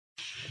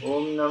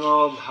Om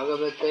Namo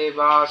Bhagavate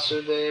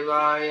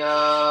Vasudevaya.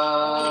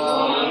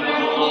 Om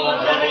Namo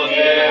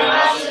Bhagavate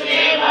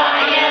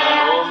Vasudevaya.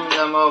 Om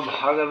Namo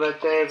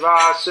Bhagavate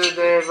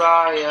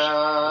Vasudevaya.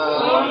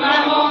 Om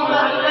Namo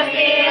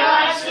Bhagavate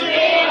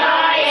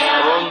Vasudevaya.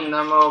 Om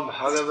Namo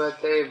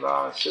Bhagavate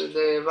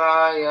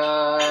Vasudevaya.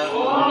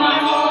 Om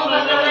Namo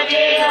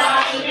Bhagavate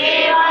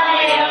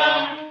Vasudevaya.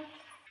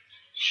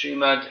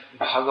 Srimad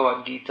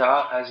Bhagavad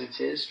Gita as it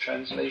is,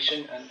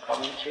 translation and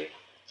commentary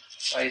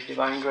by His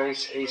Divine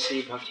Grace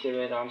A.C.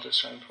 Bhaktivedanta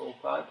Swami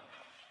Prabhupada,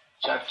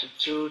 Chapter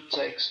 2,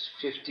 Text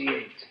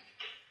 58.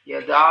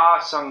 Yada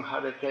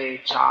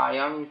samharate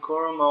chayam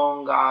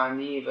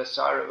kurmongani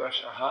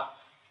vasarvashaha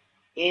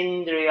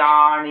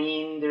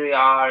indriyani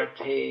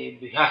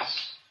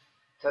bhyas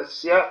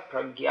tasya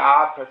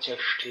pragya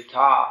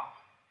prachashtita.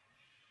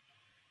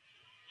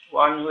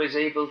 One who is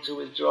able to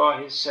withdraw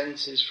his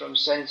senses from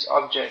sense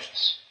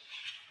objects,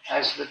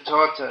 as the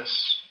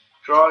tortoise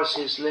draws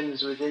his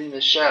limbs within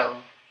the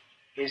shell,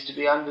 is to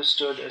be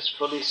understood as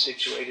fully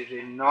situated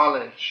in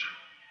knowledge.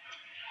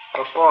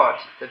 Purport: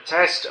 the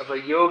test of a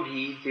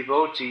yogi,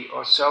 devotee,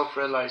 or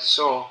self-realized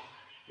soul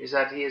is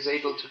that he is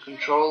able to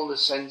control the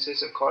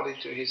senses according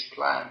to his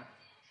plan.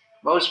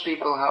 Most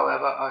people,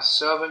 however, are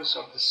servants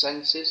of the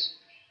senses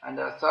and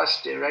are thus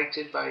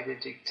directed by the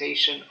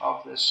dictation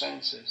of the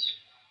senses.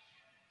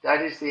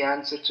 That is the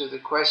answer to the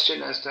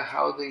question as to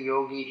how the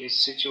yogi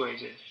is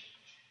situated.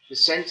 The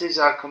senses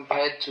are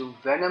compared to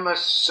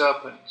venomous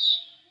serpents.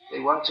 They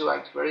want to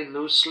act very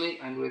loosely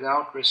and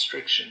without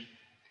restriction.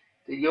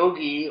 The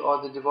yogi or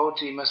the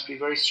devotee must be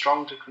very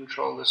strong to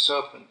control the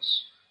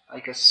serpents,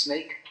 like a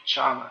snake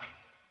charmer.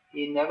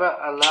 He never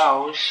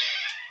allows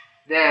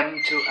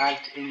them to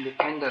act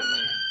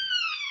independently.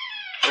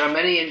 There are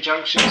many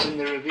injunctions in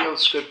the revealed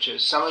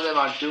scriptures. Some of them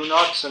are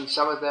do-nots and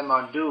some of them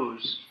are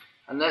do's.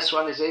 Unless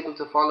one is able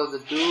to follow the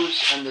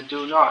do's and the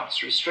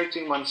do-nots,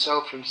 restricting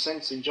oneself from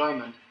sense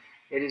enjoyment,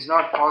 it is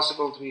not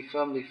possible to be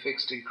firmly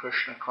fixed in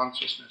Krishna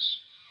consciousness.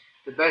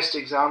 The best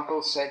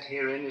example set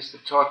herein is the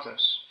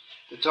tortoise.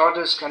 The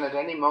tortoise can at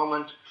any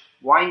moment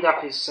wind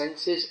up his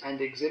senses and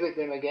exhibit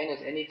them again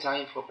at any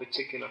time for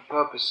particular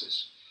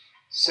purposes.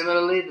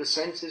 Similarly, the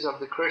senses of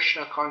the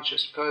Krishna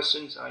conscious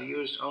persons are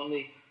used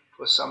only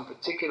for some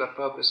particular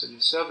purpose in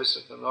the service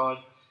of the Lord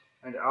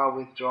and are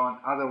withdrawn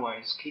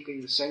otherwise.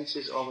 Keeping the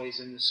senses always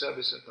in the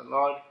service of the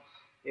Lord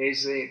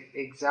is the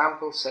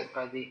example set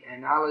by the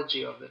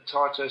analogy of the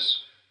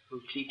tortoise who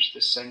keeps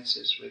the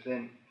senses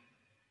within.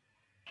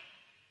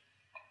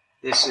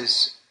 This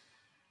is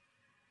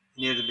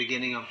near the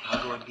beginning of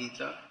Bhagavad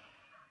Gita,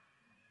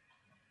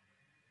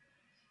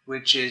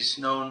 which is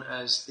known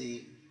as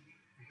the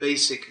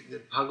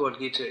Bhagavad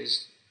Gita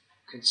is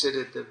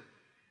considered the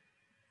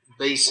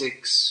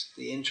basics,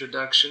 the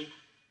introduction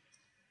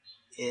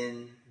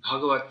in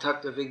Bhagavad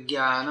Tattva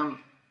Vijnanam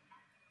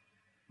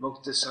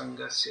Mukta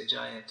Sangasya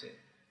Jayate,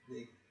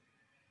 the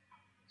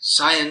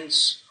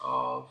science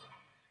of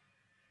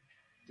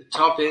the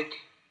topic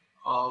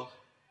of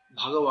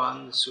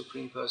Bhagavan, the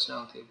Supreme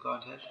Personality of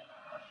Godhead,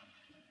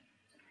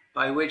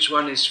 by which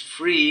one is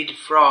freed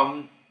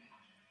from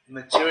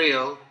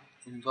material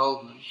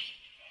involvement.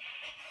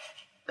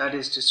 That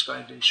is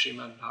described in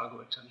Srimad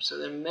Bhagavatam. So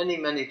there are many,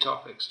 many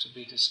topics to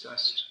be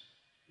discussed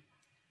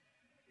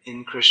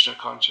in Krishna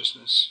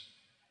consciousness.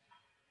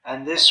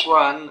 And this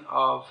one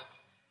of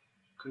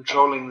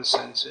controlling the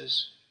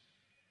senses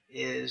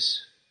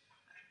is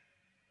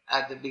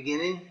at the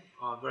beginning,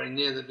 or very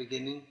near the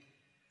beginning,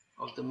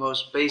 of the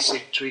most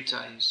basic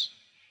treatise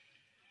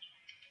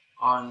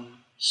on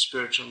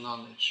spiritual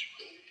knowledge.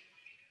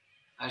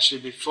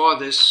 Actually, before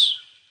this,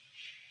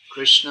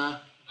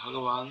 Krishna,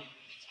 Bhagavan,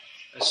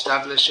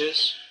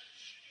 establishes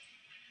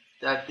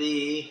that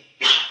the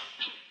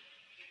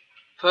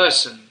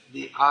person,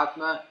 the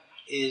Atma,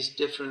 is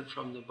different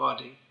from the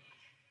body.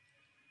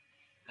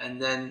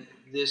 And then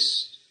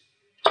this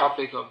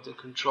topic of the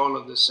control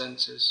of the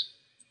senses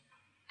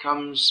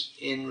comes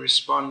in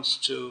response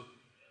to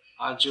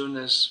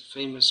Arjuna's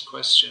famous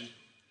question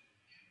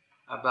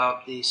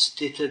about the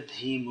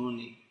Stitadhi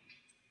Muni.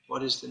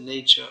 What is the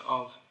nature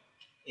of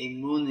a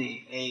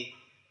Muni, a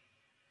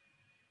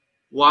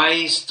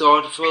wise,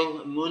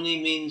 thoughtful?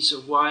 Muni means a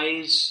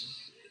wise,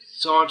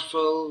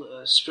 thoughtful,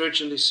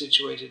 spiritually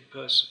situated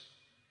person.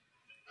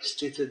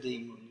 Stitadhi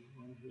Muni,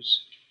 one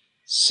who's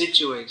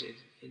situated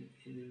in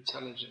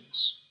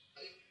intelligence.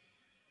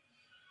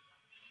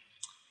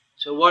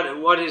 So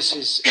what is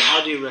his,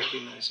 how do you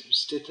recognize him?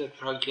 Stita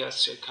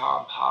pragyasya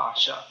ka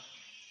bhasha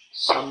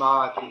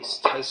samadhi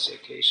stasya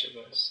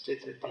keshava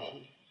stita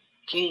dihi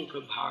king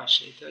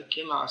prabhasheta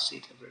kim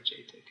asita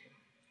vrajeta kim.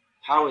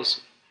 How is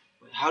he?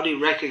 How do you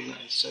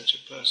recognize such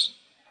a person?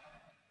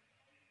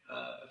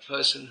 A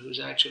person who's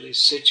actually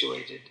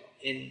situated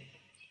in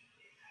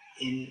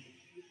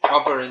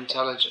proper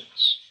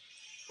intelligence.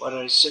 What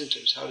are his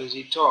symptoms? How does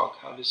he talk?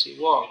 How does he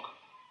walk?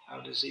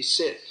 How does he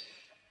sit?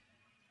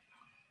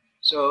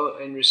 So,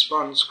 in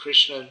response,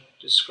 Krishna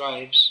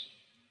describes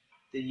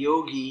the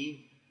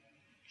yogi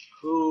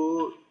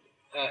who,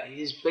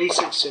 his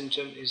basic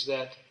symptom is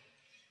that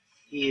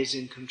he is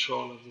in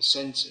control of the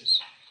senses.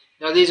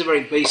 Now these are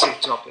very basic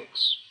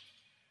topics.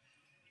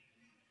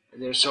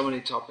 And there are so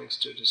many topics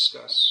to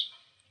discuss.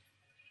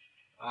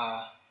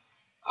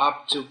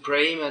 Up to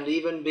prema and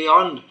even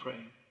beyond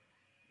prema.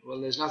 Well,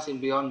 there's nothing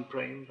beyond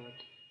prema, but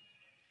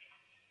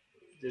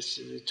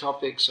the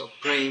topics of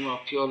prema, or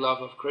pure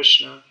love of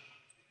Krishna,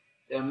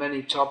 there are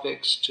many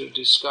topics to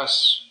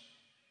discuss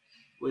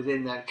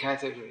within that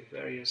category,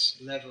 various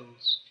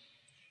levels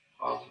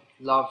of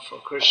love for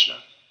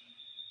Krishna.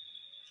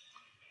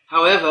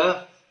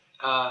 However,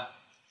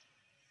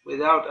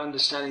 without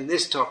understanding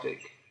this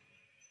topic,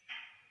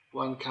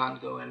 one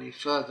can't go any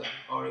further,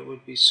 or it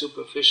would be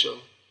superficial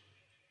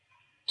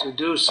to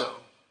do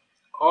so.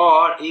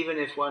 Or even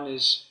if one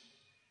is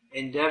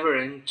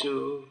endeavoring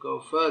to go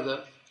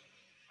further,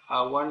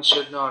 one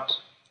should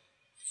not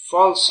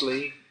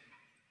falsely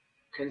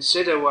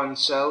consider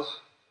oneself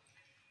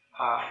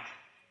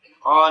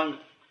on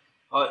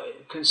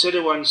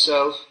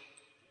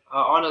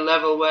a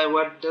level where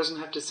one doesn't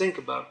have to think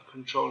about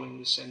controlling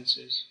the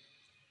senses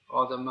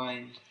or the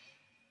mind,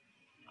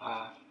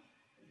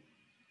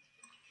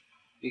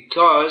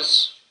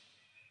 because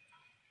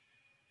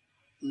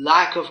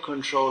lack of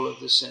control of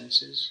the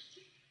senses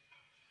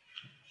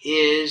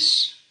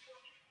is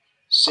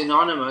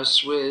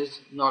synonymous with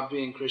not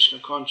being Krishna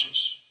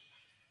conscious.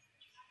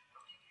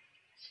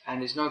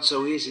 And it's not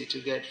so easy to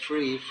get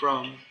free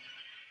from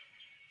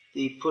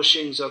the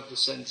pushings of the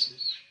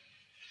senses.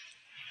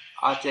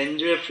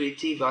 Atendriya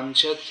priti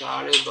vancha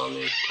tare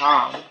bale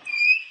kam,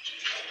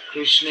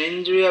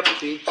 Krishnendriya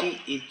priti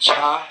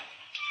ichha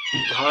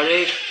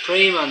dhare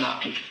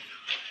premana.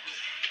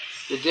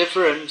 The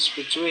difference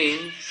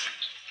between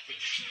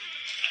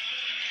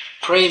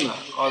prema,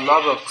 or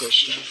love of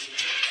Krishna,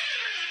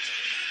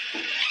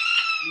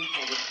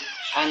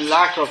 and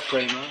lack of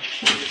prema,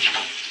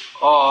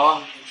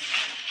 or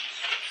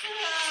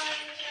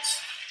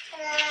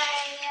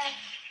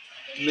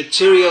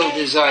material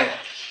desire,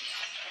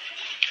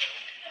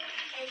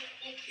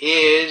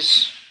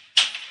 is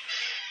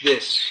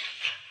this.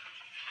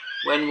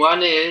 When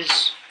one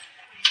is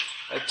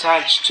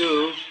attached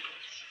to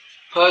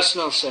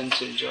personal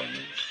sense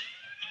enjoyment,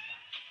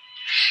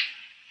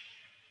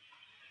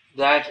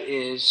 that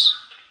is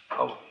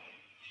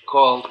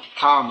called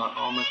karma,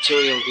 or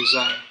material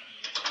desire,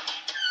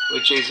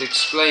 which is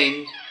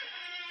explained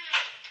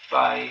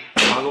by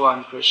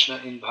Bhagavan Krishna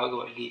in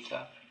Bhagavad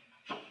Gita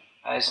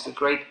as the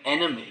great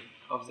enemy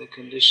of the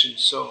conditioned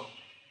soul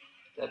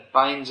that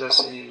binds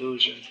us in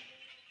illusion.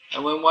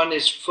 And when one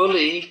is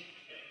fully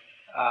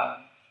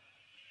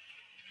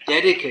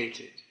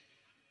dedicated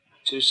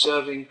to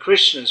serving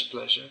Krishna's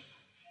pleasure,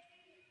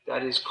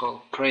 that is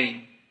called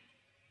prema,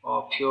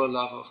 or pure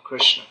love of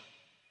Krishna.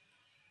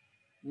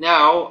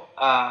 Now,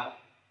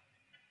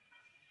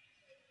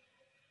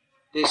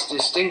 this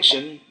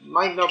distinction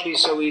might not be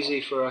so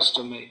easy for us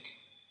to make,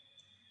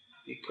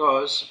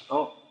 because,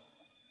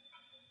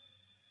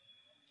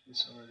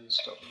 it's already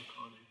stopped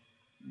recording.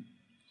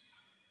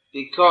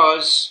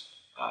 Because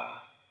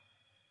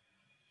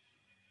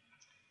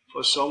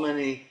for so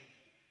many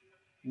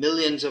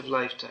millions of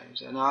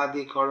lifetimes,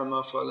 anadi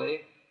karma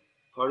phale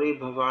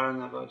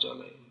paribhavarana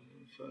jale,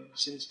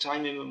 since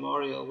time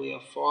immemorial we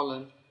have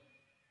fallen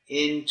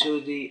into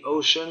the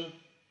ocean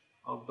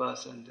of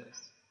birth and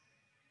death.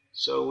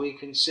 So we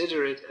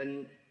consider it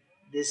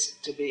this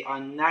to be a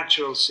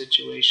natural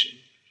situation.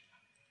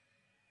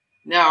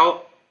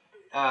 Now,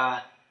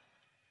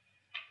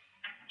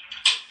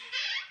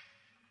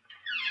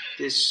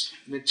 this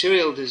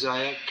material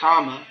desire,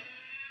 karma,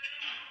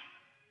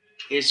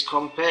 is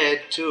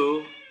compared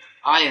to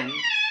iron.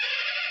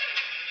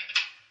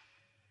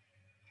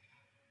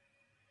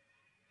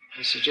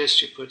 I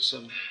suggest you put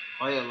some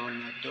oil on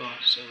that door,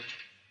 so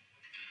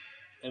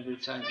every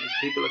time if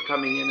people are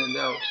coming in and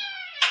out,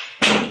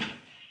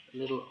 a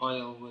little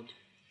oil would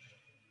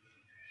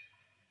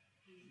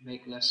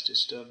make less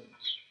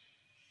disturbance.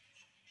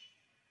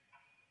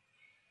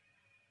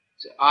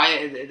 So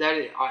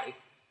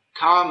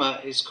karma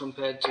is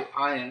compared to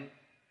iron,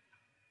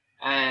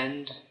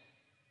 and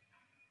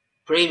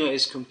prema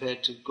is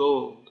compared to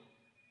gold.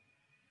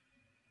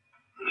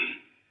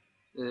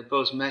 They're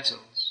both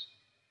metals.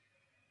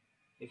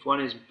 If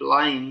one is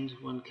blind,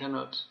 one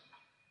cannot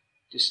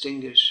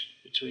distinguish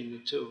between the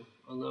two,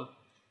 although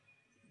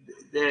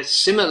they're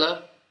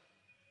similar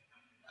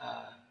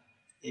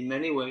in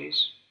many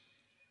ways,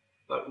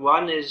 but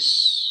one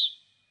is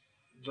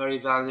very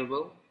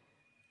valuable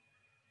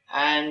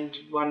and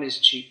one is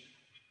cheap.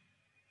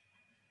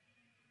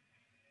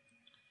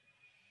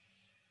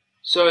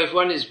 So if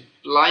one is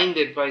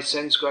blinded by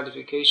sense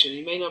gratification,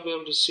 he may not be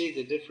able to see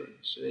the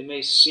difference. They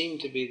may seem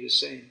to be the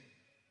same.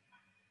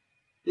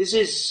 This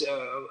is,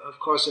 of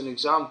course, an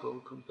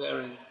example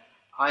comparing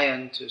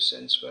iron to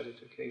sense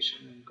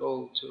gratification and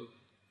gold to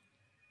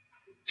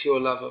pure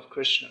love of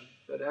Krishna.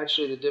 But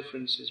actually the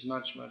difference is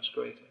much, much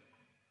greater.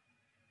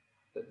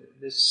 But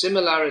the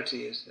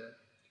similarity is that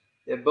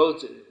they're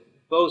both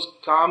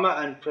karma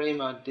and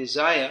prema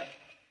desire,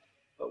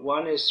 but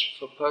one is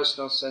for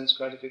personal sense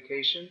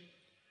gratification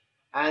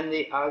and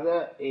the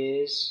other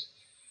is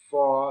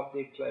for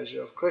the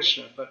pleasure of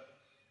Krishna. But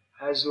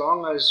as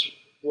long as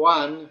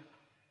one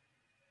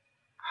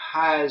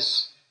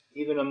has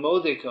even a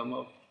modicum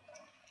of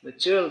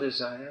material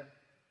desire,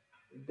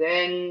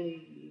 then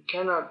you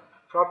cannot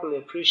properly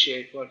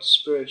appreciate what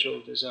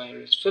spiritual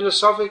desire is.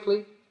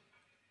 Philosophically,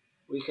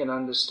 we can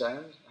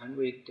understand, and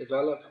we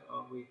develop,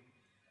 or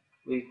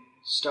we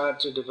start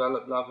to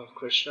develop love of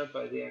Krishna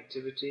by the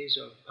activities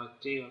of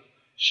bhakti, of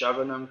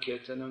Shravanam,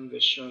 Kirtanam,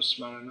 Vishnu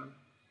Smaranam,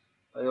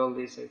 by all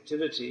these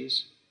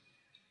activities.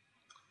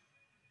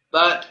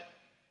 But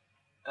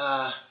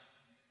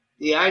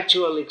the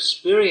actual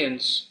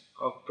experience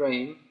of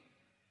prema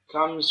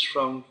comes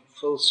from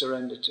full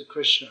surrender to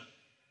Krishna.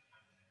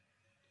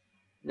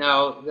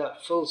 Now,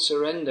 that full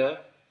surrender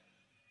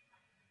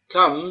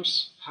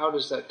comes, how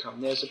does that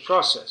come? There's a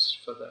process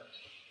for that.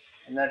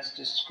 And that's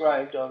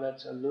described, or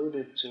that's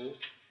alluded to,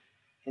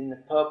 in the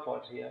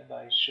purport here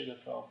by Srila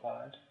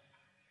Prabhupada,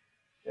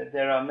 that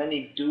there are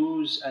many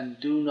do's and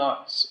do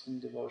nots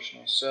in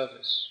devotional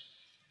service.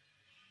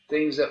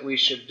 Things that we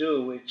should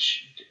do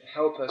which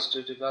help us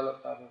to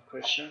develop love of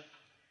Krishna,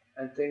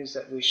 and things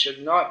that we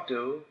should not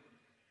do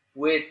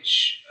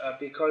which,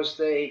 because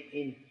they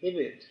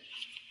inhibit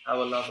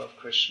our love of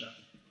Krishna,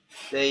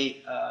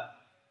 they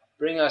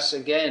bring us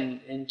again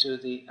into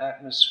the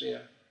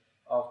atmosphere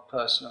of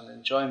personal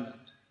enjoyment.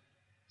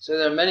 So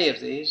there are many of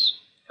these.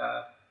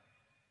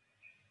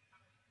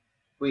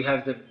 We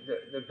have the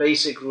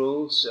basic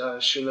rules.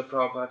 Srila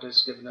Prabhupada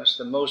has given us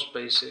the most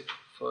basic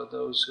for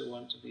those who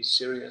want to be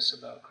serious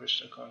about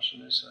Krishna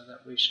consciousness, so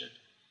that we should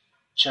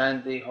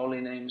chant the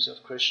holy names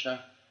of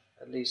Krishna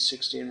at least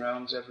 16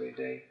 rounds every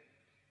day.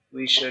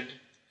 We should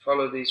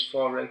follow these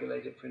 4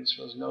 regulated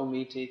principles: no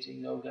meat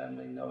eating, no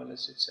gambling, no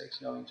illicit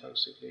sex, no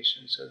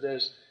intoxication. So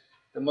there's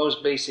the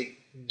most basic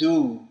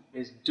do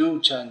is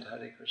do chant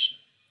Hare Krishna.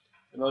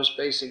 The most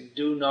basic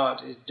do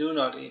not is do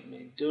not eat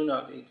meat, do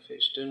not eat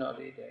fish, do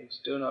not eat eggs,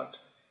 do not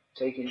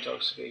take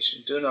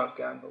intoxication, do not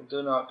gamble,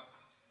 do not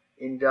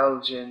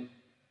indulge in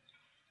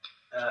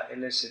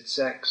illicit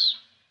sex.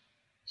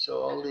 So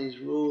all these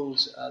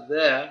rules are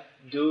there,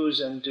 do's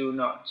and do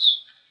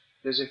nots.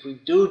 Because if we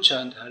do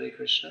chant Hare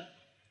Krishna,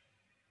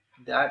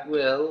 that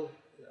will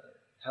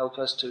help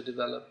us to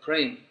develop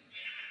prema,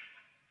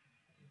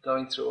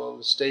 going through all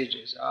the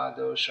stages.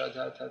 Ado,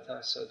 Shraddha,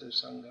 Tata, Sadhu,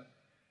 Sangha.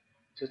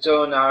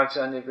 Tato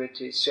narta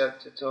nivritti syat,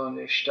 tato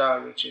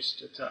nishta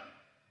ruchistata.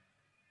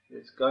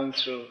 It's going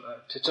through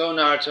tato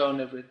narto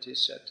nivritti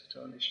syat,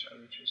 tato nishta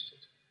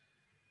ruchistata.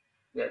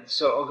 Yeah,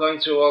 so going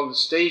through all the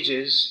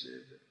stages,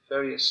 the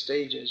various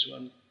stages,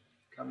 one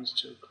comes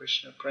to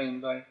Krishna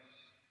prema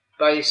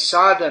by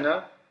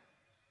sadhana,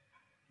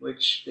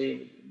 which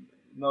the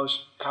most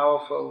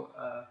powerful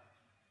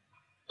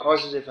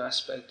positive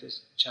aspect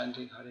is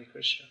chanting Hare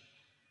Krishna.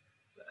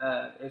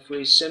 If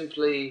we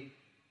simply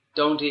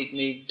don't eat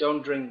meat,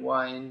 don't drink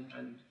wine,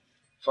 and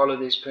follow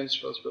these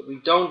principles, but we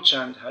don't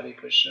chant Hare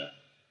Krishna,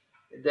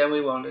 then we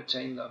won't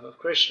attain love of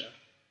Krishna.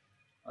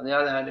 On the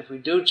other hand, if we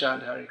do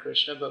chant Hare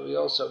Krishna, but we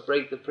also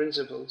break the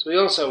principles, we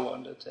also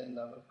won't attain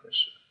love of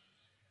Krishna.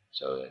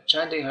 So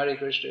chanting Hare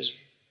Krishna is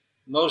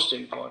most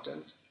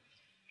important,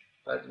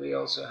 but we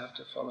also have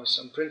to follow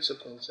some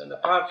principles. And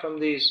apart from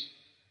these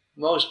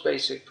most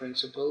basic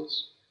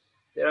principles,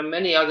 there are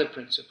many other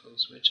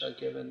principles which are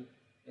given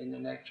in the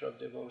Nectar of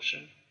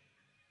Devotion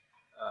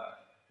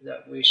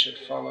that we should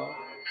follow.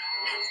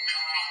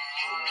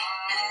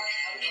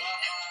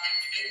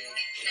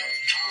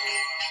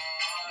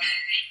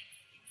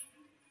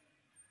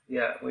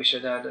 Yeah, we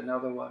should add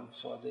another one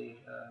for the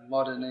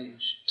modern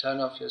age. Turn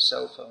off your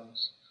cell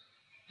phones.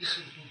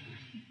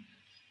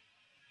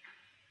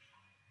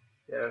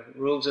 There are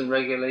rules and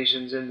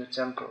regulations in the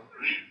temple,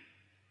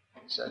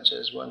 such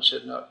as one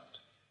should not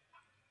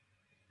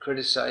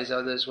criticize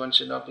others, one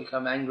should not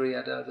become angry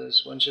at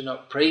others, one should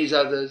not praise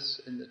others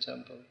in the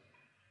temple,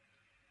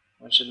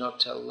 one should not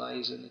tell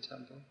lies in the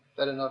temple.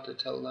 Better not to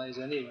tell lies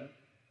anywhere.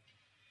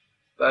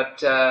 But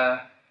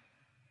the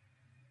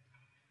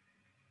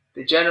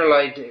general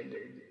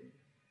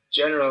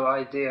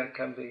idea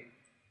can be,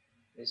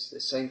 is the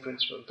same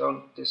principle.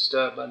 Don't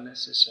disturb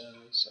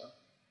unnecessarily. So,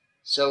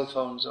 cell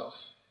phones off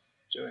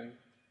during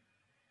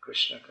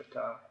Krishna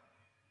Katha.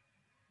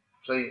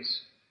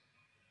 Please.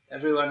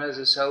 Everyone has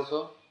a cell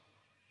phone?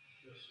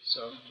 Yes.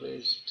 So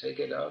please take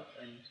it out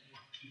and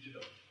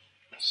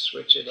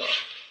switch it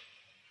off.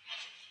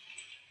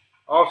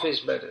 Off is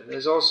better.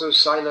 There's also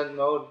silent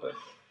mode, but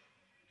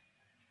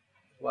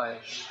why?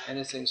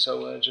 Anything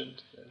so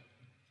urgent?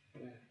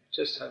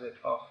 Just have it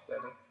off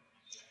better.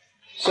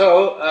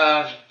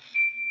 So,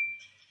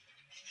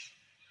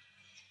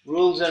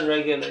 rules and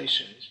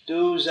regulations,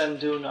 do's and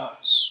do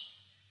nots.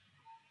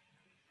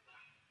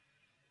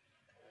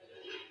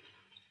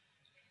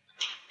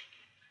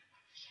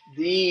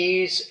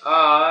 These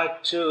are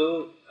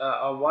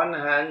on one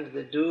hand,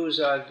 the do's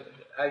are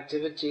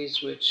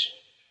activities which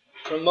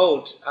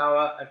promote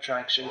our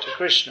attraction to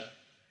Krishna.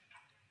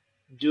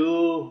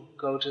 Do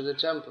go to the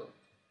temple.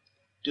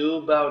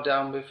 Do bow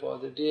down before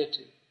the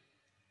deity.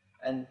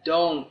 And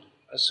don't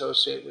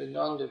associate with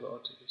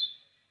non-devotees.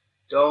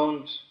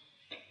 Don't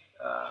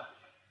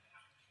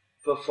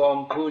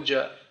perform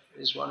puja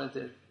is one of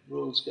the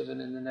rules given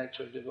in the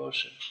Nectar of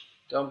Devotion.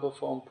 Don't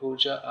perform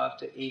puja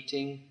after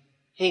eating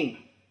hing.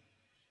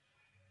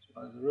 It's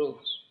one of the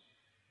rules.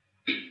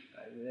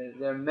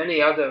 There are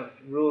many other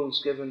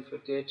rules given for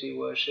deity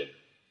worship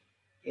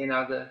in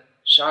other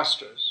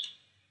shastras.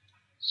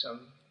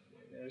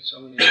 There are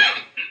so many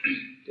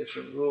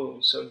different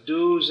rules. So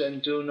do's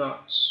and do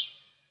nots.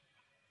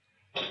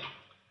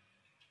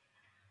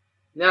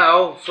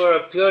 Now, for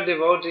a pure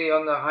devotee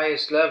on the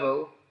highest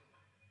level,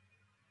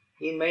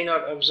 he may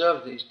not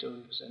observe these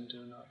do's and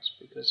do nots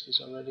because he's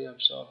already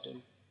absorbed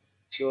in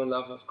pure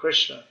love of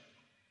Krishna.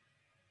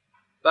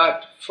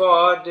 But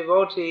for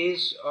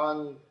devotees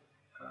on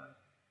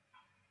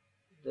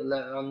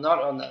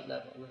not on that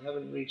level, they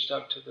haven't reached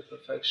up to the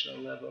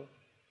perfectional level,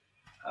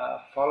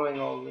 following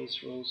all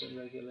these rules and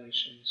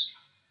regulations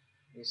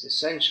is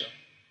essential.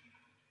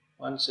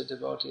 Once a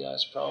devotee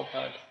asked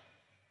Prabhupada,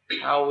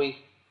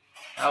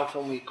 how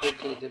can we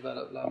quickly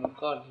develop love of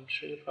God? And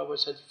Srila Prabhupada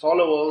said,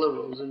 follow all the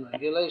rules and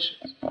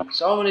regulations.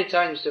 So many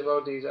times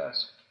devotees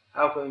ask,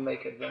 how can we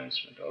make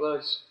advancement?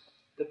 Although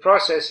the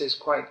process is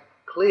quite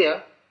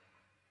clear,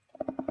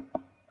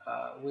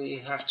 we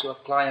have to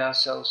apply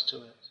ourselves to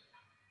it.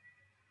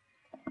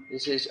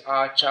 This is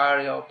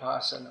Acharya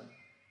Upasanam,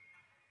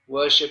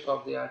 worship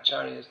of the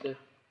Acharyas. The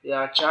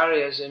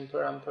Acharyas in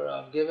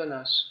Parampara have given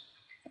us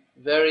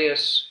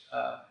various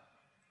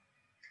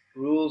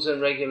rules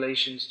and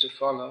regulations to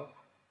follow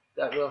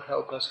that will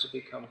help us to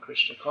become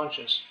Krishna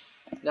conscious.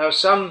 Now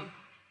some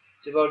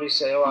devotees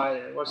say,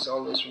 what's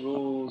all these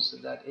rules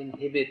that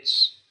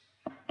inhibits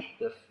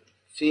the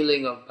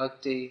feeling of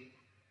bhakti?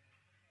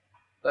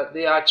 But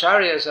the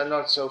Acharyas are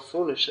not so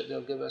foolish that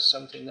they'll give us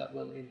something that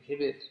will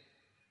inhibit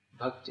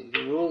bhakti.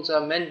 The rules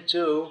are meant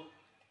to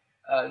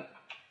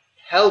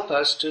help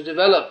us to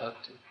develop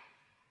bhakti.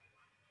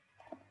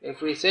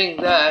 If we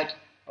think that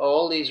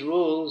all these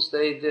rules,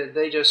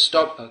 they just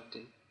stop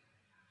bhakti,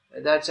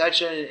 that's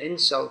actually an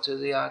insult to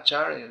the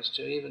Acharyas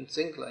to even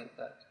think like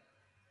that.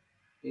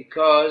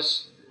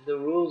 Because the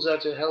rules are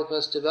to help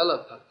us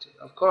develop bhakti.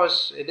 Of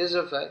course, it is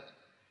a fact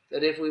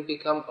that if we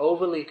become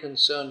overly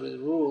concerned with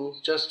rules,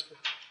 just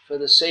for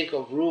the sake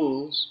of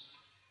rules,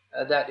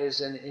 that is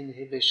an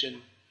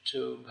inhibition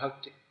to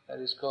bhakti. That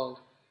is called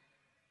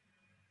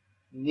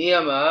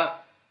niyama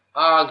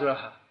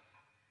agraha.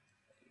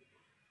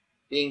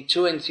 Being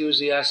too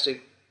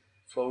enthusiastic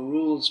for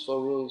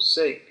rules'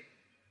 sake.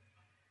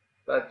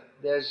 But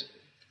there's,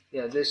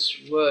 this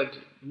word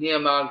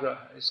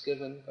niyamagraha is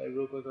given by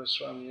Rupa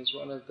Goswami as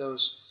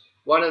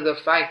one of the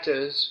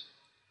factors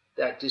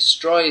that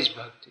destroys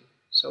bhakti.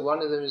 So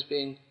one of them is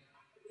being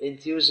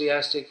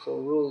enthusiastic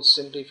for rules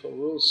simply for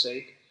rules'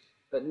 sake.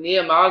 But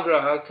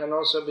niyamagraha can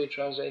also be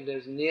translated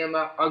as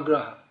niyama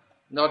agraha,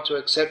 not to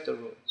accept the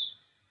rules.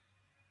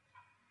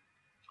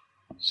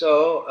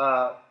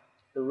 So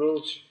the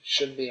rules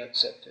should be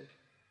accepted,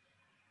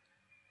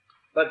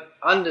 but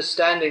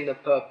understanding the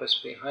purpose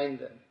behind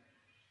them.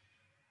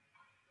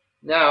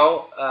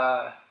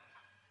 Now,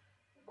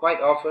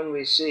 quite often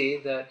we see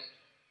that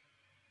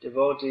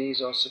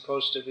devotees, or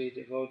supposed to be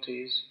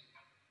devotees,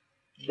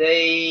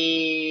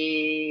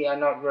 they are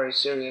not very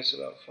serious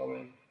about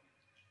following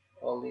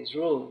all these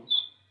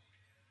rules.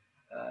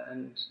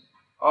 And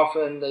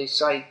often they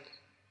cite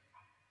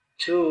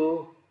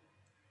two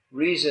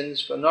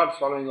reasons for not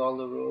following all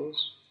the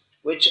rules,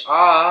 which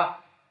are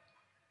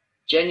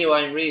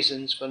genuine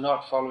reasons for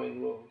not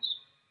following rules.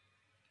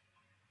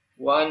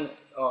 One,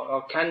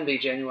 or can be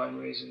genuine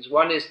reasons.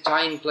 One is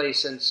time,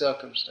 place and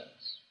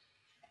circumstance.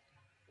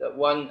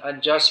 That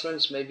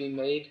adjustments may be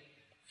made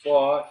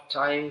for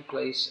time,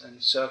 place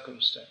and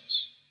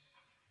circumstance.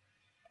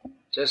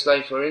 Just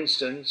like, for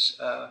instance,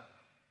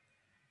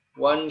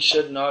 one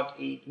should not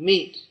eat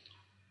meat.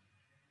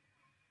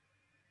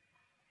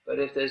 But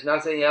if there's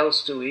nothing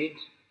else to eat,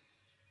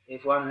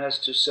 if one has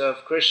to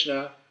serve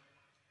Krishna,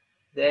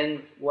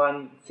 then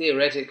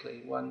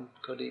theoretically, one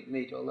could eat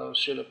meat. Although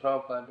Srila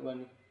Prabhupada,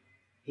 when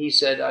he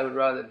said, I would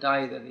rather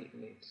die than eat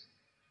meat.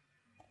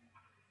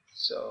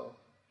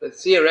 But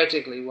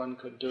theoretically one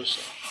could do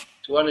so.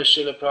 To one of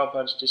Srila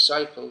Prabhupada's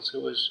disciples,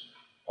 who was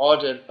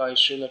ordered by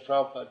Srila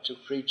Prabhupada to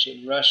preach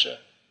in Russia,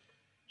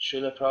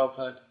 Srila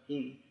Prabhupada,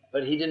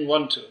 but he didn't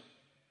want to.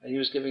 And he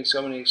was giving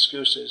so many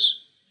excuses.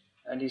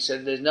 And he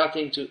said, there's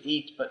nothing to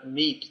eat but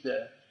meat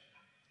there.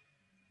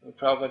 And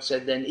Prabhupada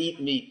said, then eat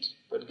meat,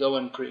 but go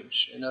and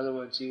preach. In other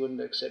words,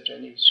 Srila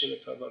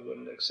Prabhupada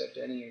wouldn't accept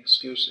any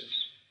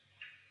excuses.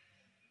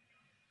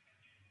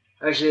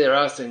 Actually, there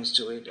are things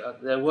to eat.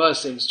 There were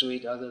things to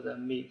eat other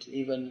than meat,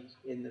 even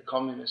in the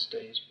communist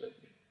days, but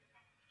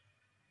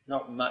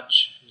not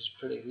much. It was a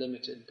pretty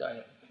limited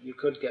diet. You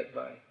could get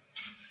by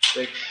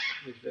with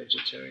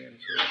vegetarian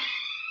food.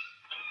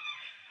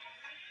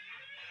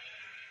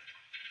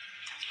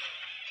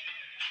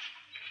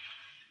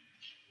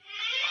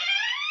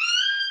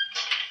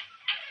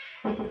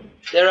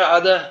 There are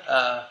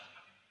other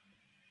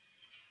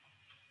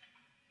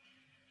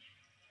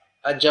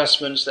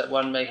adjustments that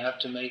one may have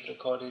to make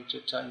according to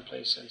time,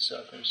 place and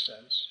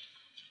circumstance.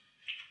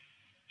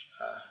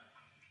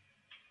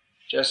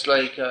 Just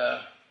like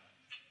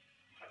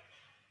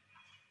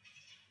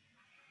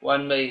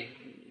one may,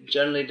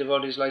 generally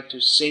devotees like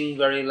to sing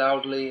very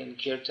loudly in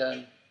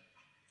kirtan,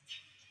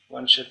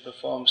 one should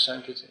perform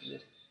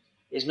sankirtan.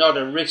 It's not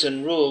a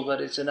written rule,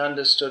 but it's an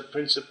understood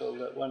principle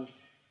that one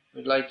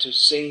would like to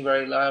sing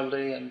very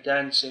loudly and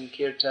dance in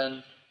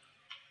kirtan,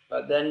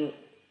 but then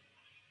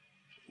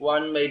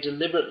one may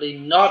deliberately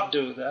not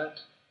do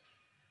that.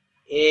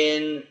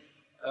 In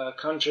a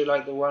country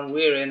like the one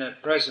we're in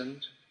at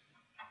present,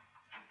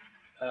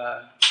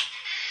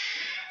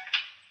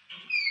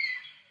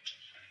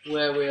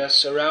 where we are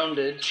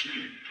surrounded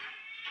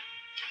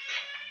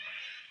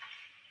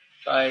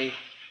by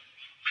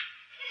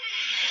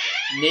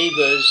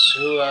neighbors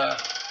who are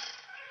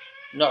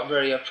not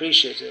very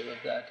appreciative of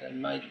that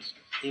and might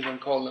even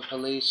call the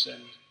police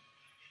and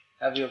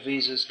have your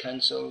visas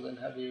cancelled and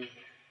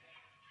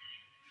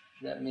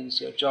that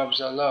means your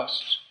jobs are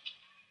lost.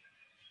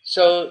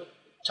 So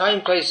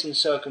time, place and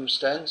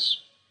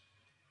circumstance,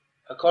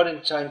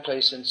 according to time,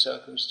 place and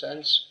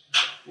circumstance,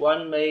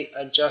 one may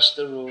adjust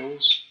the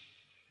rules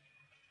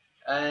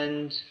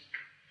and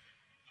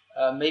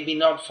maybe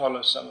not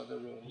follow some of the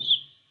rules.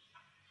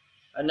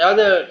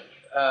 Another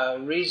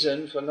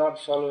reason for not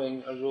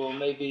following a rule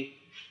may be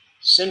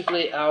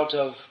simply out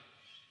of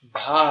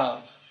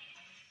bhav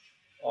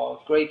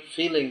or great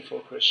feeling for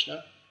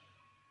Krishna.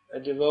 A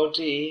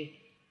devotee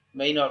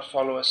may not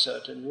follow a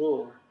certain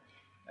rule.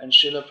 And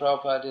Srila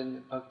Prabhupada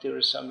in Bhakti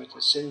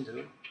Rasamrita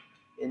Sindhu,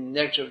 in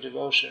Nectar of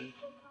Devotion,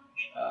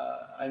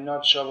 I'm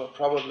not sure, but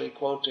probably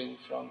quoting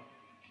from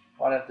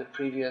one of the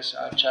previous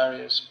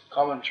Acharya's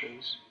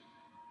commentaries,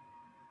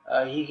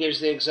 he gives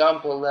the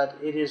example that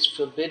it is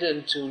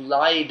forbidden to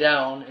lie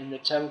down in the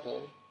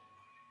temple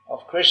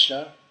of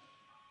Krishna,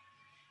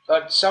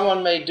 but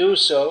someone may do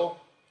so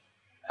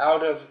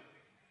out of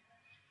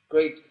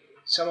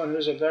someone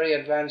who's a very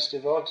advanced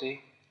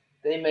devotee,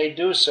 they may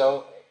do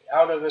so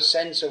out of a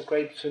sense of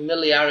great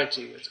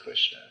familiarity with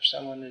Krishna. If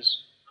someone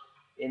is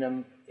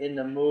in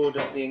the mood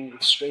of being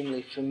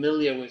extremely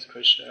familiar with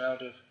Krishna,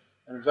 out of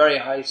a very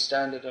high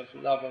standard of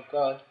love of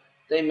God,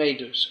 they may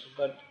do so.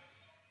 But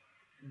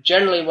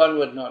generally one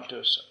would not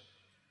do so.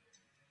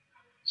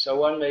 So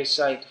one may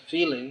cite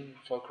feeling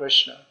for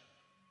Krishna.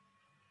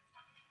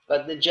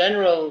 But the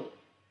general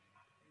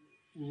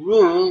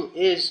rule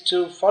is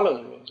to follow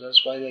the rules.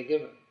 That's why they're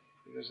given,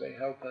 because they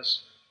help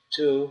us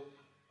to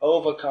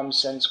overcome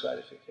sense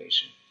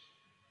gratification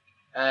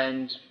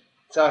and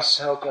thus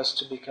help us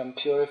to become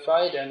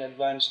purified and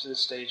advance to the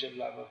stage of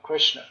love of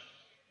Krishna.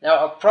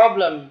 Now, a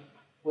problem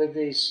with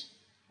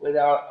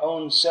our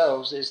own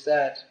selves is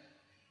that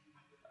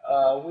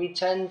we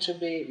tend to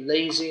be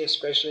lazy,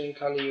 especially in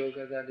Kali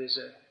Yuga. That is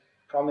a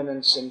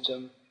prominent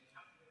symptom.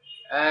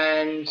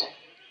 And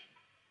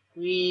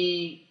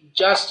we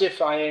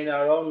justify in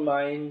our own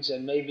minds,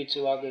 and maybe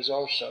to others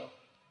also,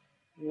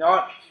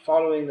 not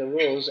following the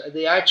rules.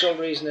 The actual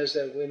reason is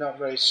that we're not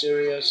very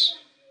serious,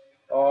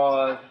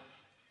 or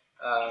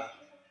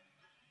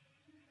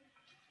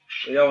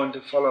we don't want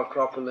to follow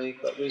properly,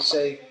 but we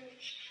say,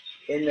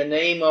 in the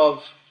name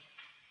of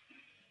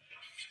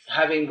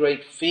having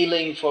great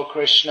feeling for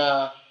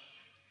Krishna,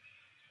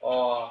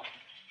 or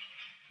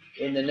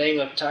in the name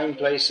of time,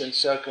 place and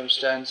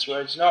circumstance,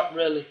 where it's not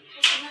really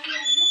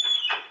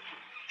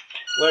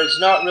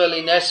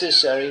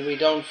necessary, we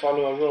don't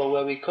follow a rule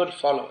where we could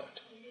follow it.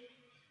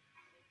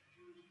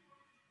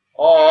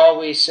 Or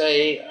we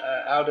say,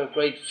 out of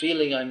great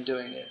feeling I'm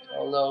doing it,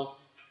 although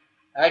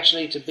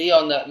actually to be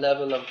on that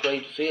level of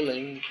great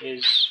feeling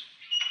is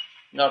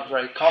not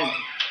very common.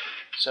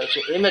 So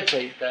to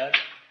imitate that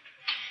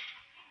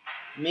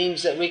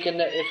means that we can,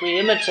 if we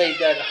imitate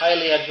that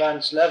highly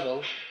advanced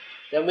level,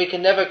 then we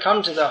can never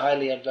come to the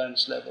highly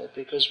advanced level,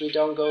 because we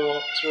don't go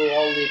through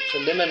all the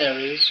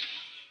preliminaries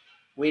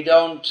we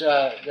don't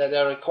that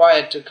are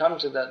required to come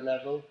to that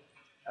level,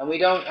 and we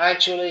don't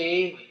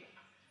actually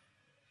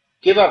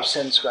give up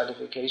sense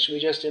gratification.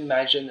 We just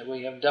imagine that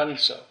we have done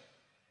so.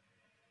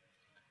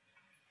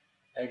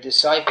 A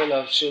disciple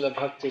of Srila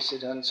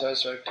Bhaktisiddhanta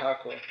Saraswati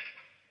Thakur,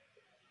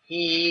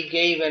 he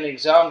gave an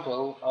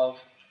example of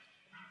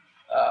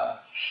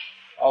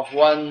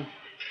one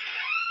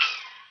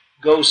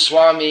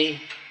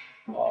Goswami,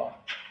 or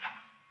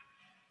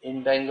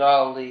in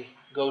Bengal the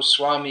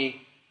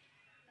Goswami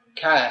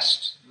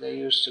caste. They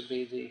used to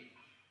be the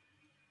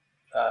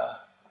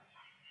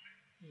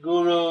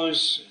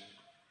gurus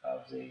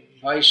of the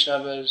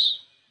Vaishnavas.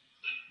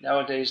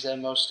 Nowadays they're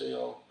mostly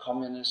all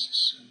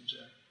communists and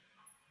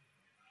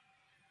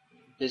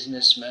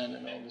businessmen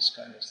and all this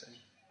kind of thing.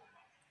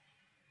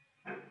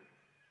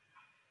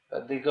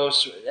 But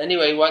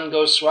anyway, one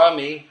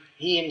Goswami,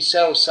 he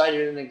himself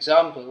cited an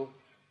example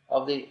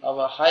of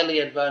a highly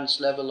advanced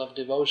level of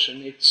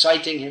devotion. It's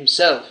citing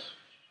himself.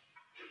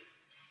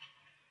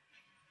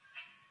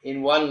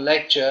 In one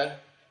lecture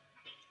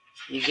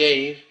he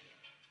gave,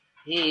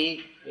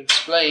 he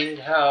explained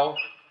how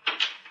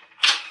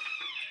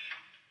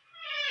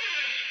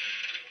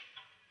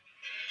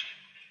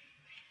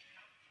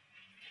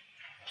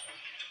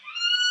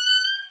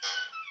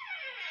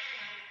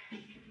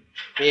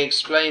he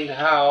explained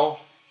how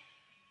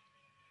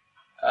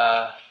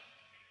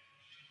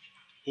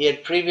he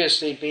had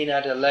previously been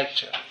at a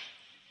lecture.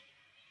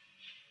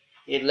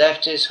 He had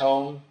left his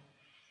home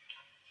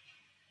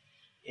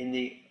in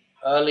the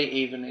early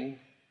evening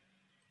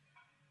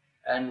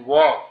and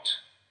walked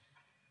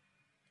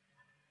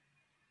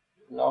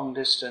long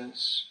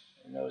distance.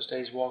 In those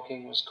days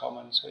walking was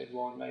common, so he'd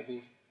walked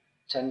maybe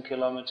 10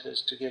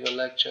 kilometers to give a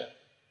lecture.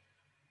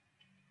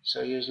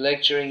 So he was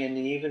lecturing in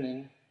the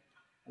evening,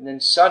 and then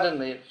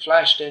suddenly it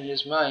flashed in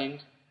his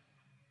mind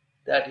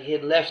that he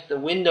had left the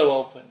window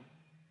open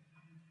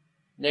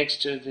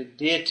next to the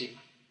deity,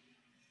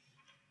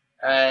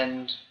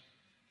 and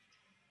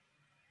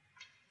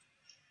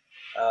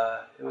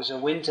it was a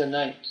winter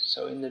night,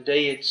 so in the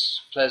day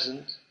it's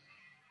pleasant,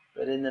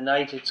 but in the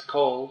night it's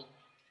cold.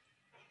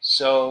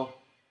 So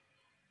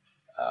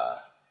it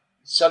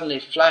suddenly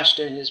flashed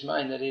in his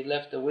mind that he'd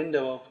left the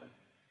window open.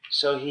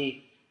 So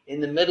he, in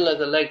the middle of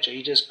the lecture,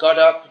 he just got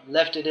up,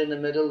 left it in the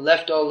middle,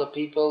 left all the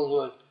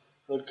people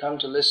who had come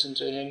to listen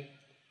to him,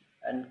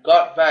 and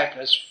got back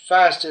as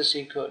fast as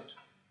he could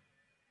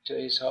to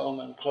his home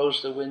and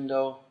closed the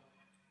window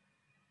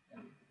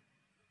and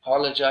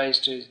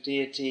apologized to his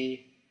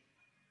deity.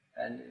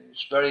 And it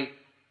was very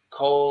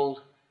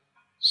cold,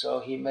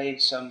 so he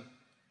made some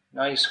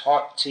nice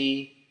hot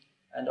tea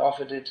and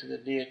offered it to the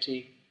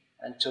deity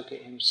and took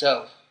it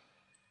himself.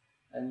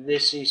 And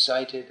this he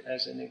cited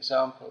as an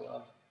example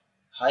of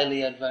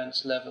highly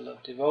advanced level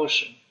of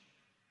devotion.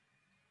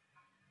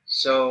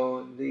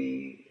 So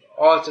the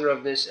author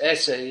of this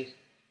essay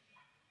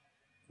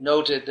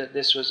noted that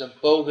this was a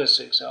bogus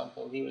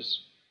example. He was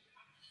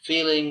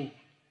feeling,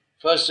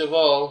 first of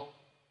all,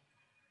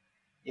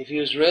 if he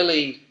was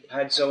really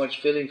had so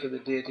much feeling for the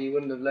deity, he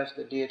wouldn't have left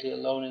the deity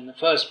alone in the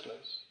first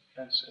place.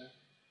 That's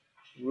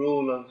a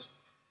rule of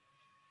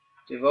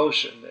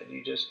devotion, that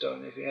you just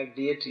don't, if you have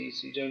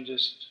deities, you don't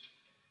just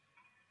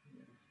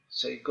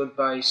say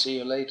goodbye, see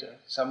you later.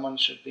 Someone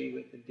should be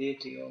with the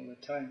deity all the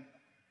time.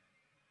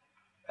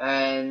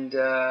 And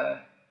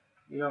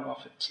you don't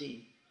offer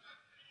tea.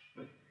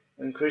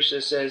 When Krishna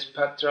says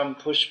patram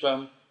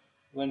pushpam,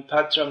 when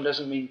patram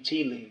doesn't mean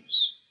tea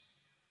leaves.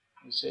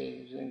 You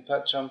say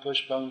patram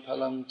pushpam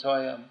palam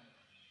toyam.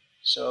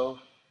 So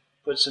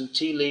put some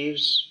tea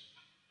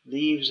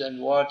leaves and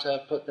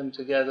water, put them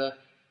together.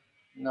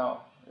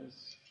 No,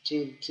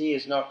 tea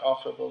is not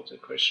offerable to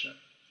Krishna.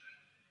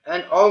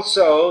 And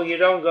also, you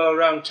don't go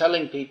around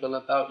telling people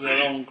about your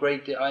own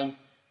great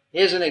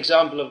here's an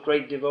example of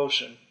great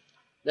devotion.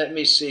 Let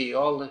me see,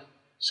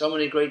 so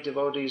many great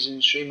devotees in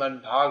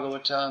Srimad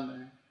Bhagavatam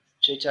and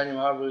Chaitanya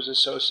Mahaprabhu's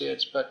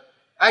associates, but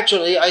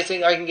actually I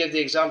think I can give the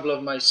example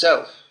of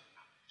myself.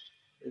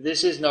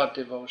 This is not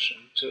devotion,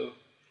 to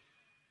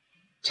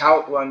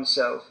tout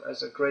oneself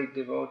as a great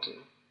devotee.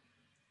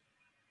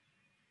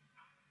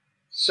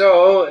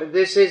 So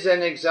this is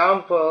an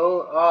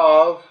example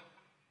of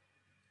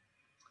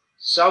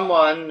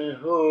someone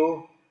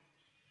who,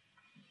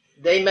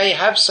 they may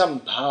have some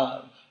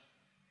bhav.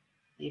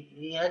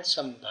 He had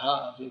some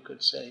bhav, you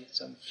could say,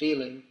 some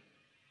feeling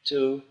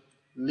to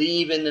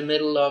leave in the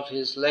middle of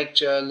his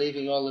lecture,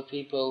 leaving all the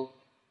people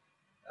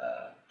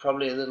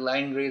probably a little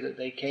angry that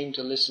they came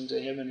to listen to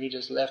him and he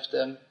just left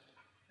them,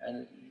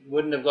 and he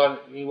wouldn't have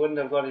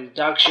got his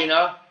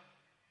dakshina.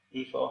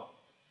 He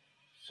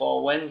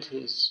forwent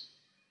his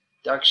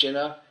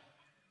dakshina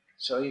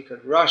so he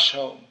could rush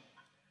home.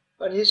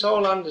 But his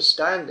whole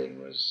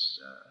understanding was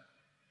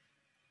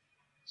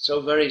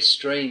so very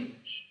strange.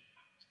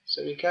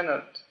 So we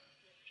cannot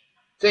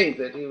think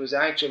that he was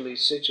actually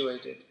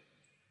situated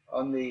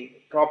on the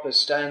proper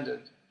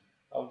standard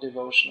of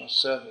devotional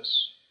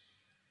service.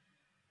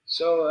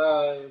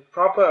 So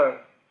proper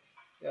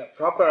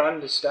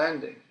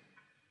understanding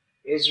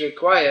is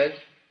required.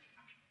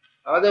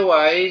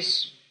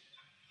 Otherwise,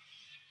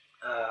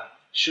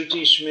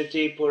 Shruti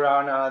Smriti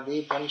Purana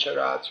Adi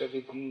Pancharatra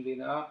Vidhim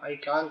Vina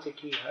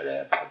Aikantiki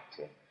Hare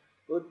Bhakti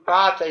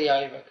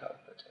Utpatayaiva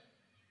Kalpate.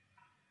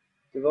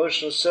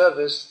 Devotional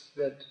service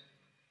that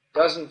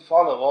doesn't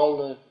follow all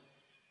the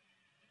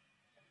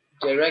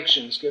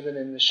directions given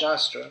in the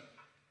Shastra,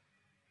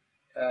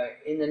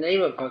 in the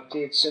name of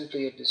bhakti, it's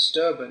simply a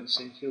disturbance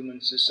in human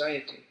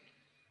society.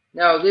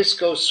 Now this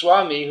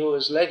Goswami who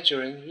was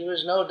lecturing, he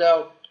was no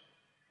doubt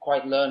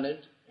quite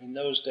learned in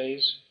those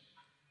days.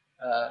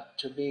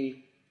 To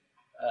be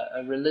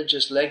a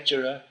religious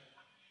lecturer,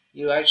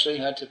 you actually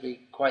had to be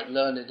quite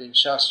learned in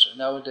Shastra.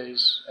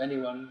 Nowadays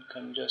none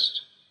can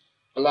just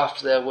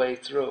bluff their way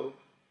through.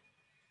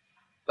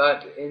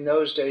 But in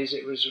those days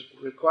it was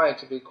required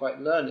to be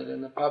quite learned,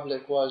 and the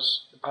public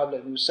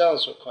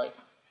themselves were quite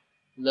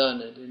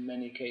learned in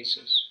many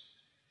cases.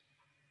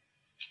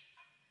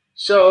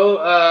 So,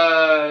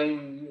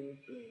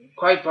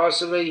 quite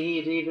possibly he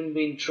had even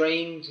been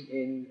trained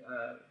in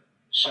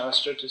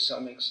Shastra to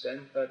some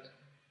extent, but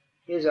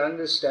his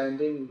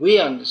understanding, we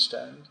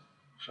understand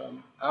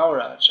from our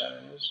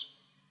acharyas,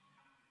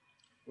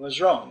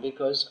 was wrong,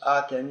 because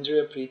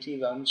atendriya priti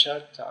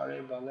vancha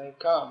tare bale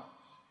kam.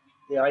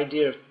 The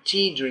idea of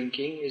tea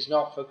drinking is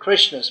not for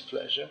Krishna's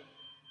pleasure,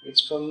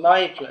 It's for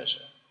my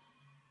pleasure.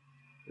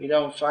 We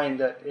don't find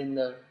that in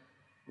the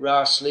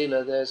Ras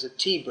Leela there's a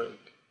tea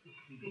break.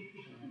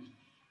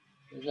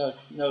 There's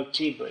no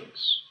tea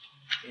breaks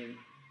in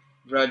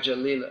Vraja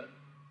Leela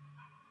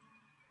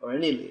or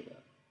any Leela.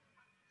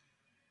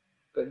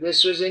 But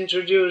this was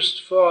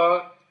introduced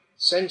for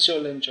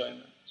sensual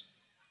enjoyment.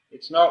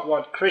 It's not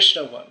what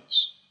Krishna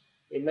wants.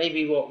 It may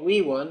be what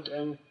we want,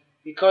 and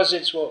because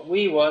it's what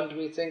we want,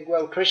 we think,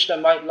 well, Krishna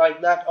might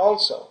like that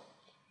also.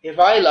 If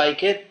I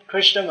like it,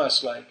 Krishna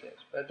must like it.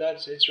 But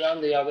it's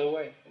round the other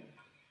way.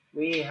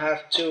 We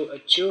have to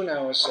attune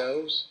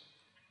ourselves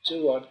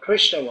to what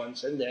Krishna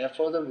wants, and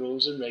therefore the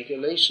rules and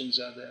regulations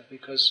are there,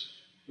 because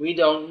we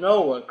don't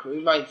know we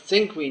might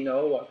think we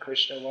know what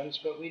Krishna wants,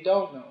 but we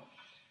don't know.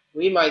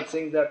 We might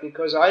think that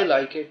because I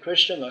like it,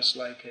 Krishna must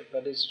like it,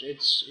 but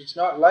it's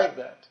not like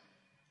that.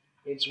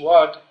 It's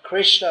what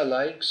Krishna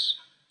likes,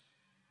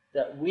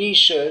 that we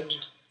should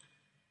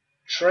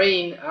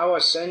train our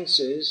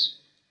senses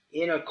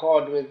in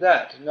accord with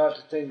that, not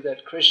to think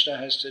that Krishna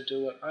has to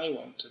do what I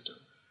want to do.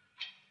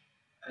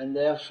 And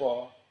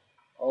therefore,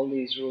 all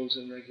these rules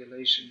and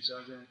regulations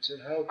are there to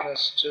help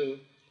us to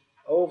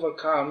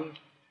overcome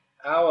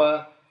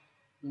our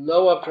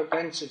lower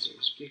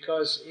propensities.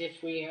 Because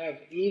if we have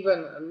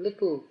even a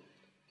little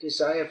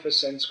desire for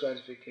sense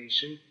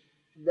gratification,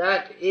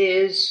 that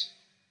is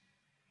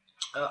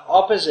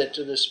opposite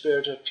to the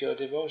spirit of pure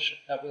devotion.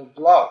 That will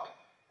block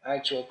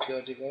actual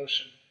pure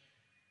devotion.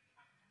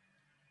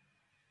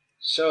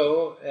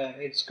 So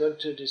it's good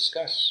to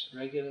discuss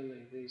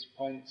regularly these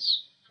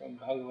points from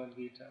Bhagavad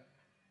Gita.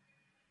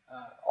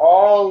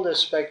 All the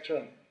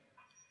spectrum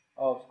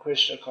of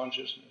Krishna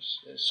consciousness.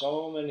 There's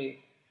so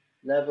many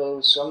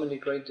levels, so many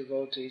great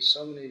devotees,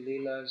 so many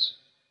leelas.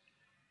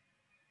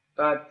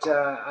 But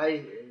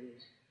I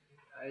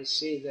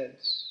see that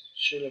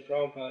Srila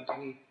Prabhupada,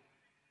 he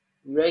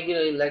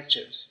regularly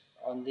lectures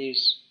on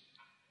these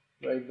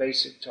very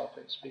basic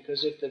topics,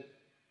 because if the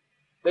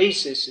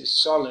basis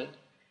is solid,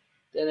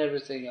 then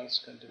everything else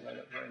can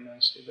develop very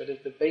nicely. But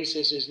if the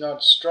basis is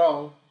not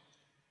strong,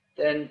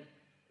 then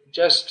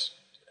just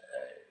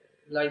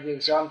like the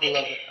example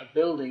of a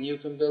building, you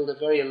can build a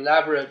very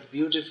elaborate,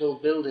 beautiful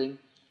building,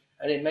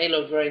 and it may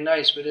look very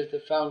nice, but if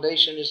the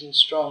foundation isn't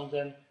strong,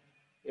 then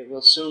it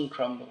will soon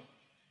crumble,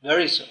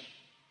 very soon.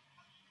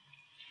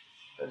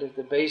 But if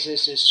the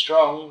basis is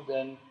strong,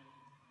 then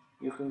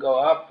you can go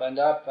up and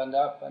up and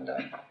up and up.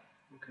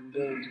 You can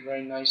build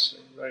very nicely,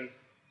 very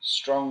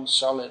strong,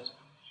 solid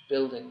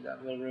building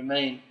that will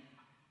remain.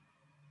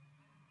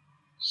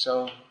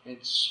 So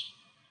it's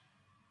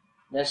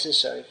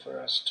necessary for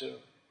us to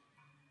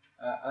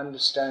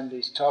understand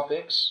these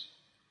topics,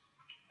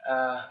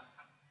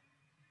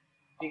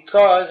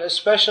 because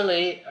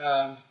especially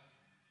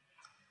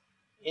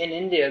in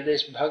India,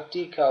 this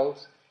bhakti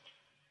cult,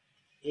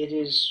 it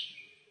is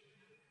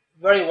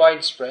very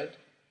widespread,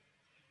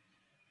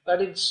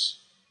 but it's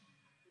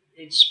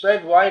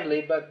spread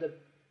widely, but the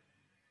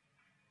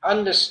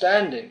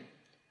understanding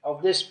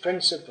of this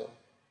principle,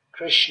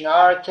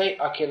 Krishnarte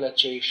Akila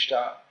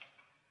Cheshta,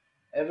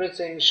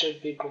 everything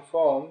should be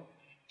performed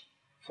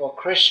for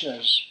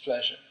Krishna's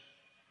pleasure.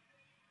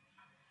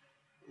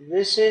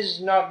 This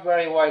is not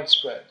very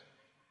widespread,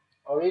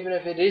 or even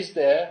if it is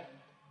there,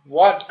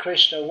 what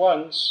Krishna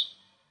wants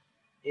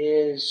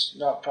is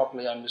not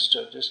properly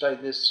understood. Just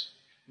like this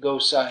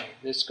Gosai,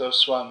 this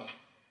Goswami.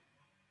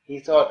 He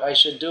thought, I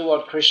should do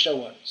what Krishna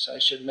wants, I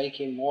should make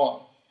him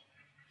warm.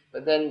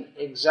 But then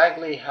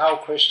exactly how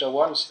Krishna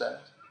wants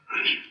that,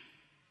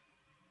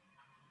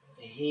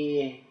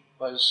 he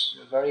was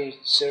very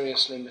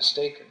seriously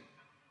mistaken.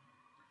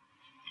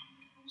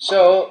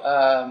 So,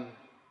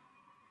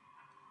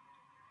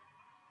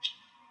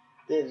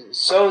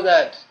 so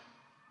that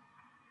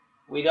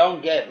we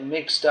don't get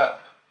mixed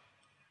up,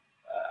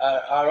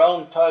 our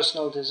own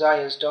personal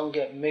desires don't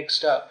get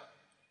mixed up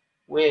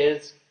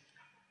with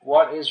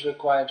what is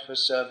required for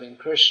serving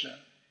Krishna.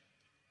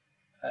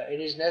 It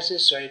is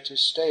necessary to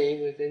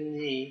stay within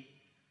the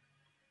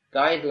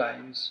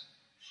guidelines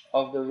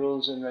of the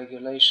rules and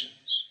regulations.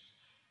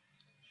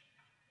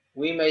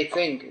 We may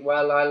think,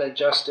 well, I'll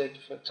adjust it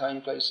for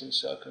time, place and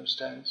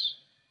circumstance.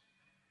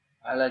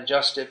 I'll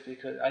adjust it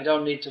because I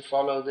don't need to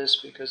follow this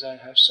because I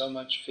have so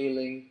much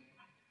feeling.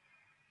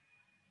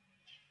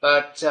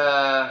 But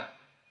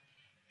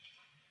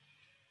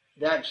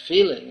that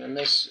feeling,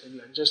 unless,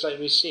 just like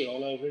we see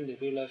all over India,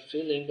 people have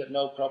feeling but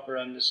no proper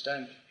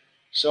understanding.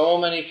 So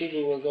many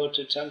people will go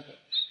to temples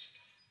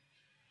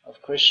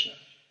of Krishna.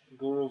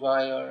 Guru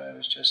Vayar, I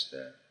was just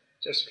there,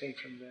 just came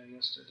from there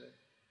yesterday.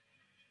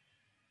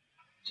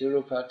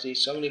 Tirupati,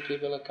 so many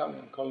people are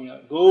coming, calling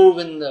out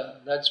Govinda.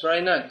 That's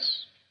very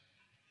nice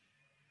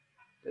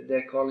that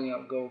they're calling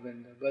out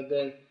Govinda, but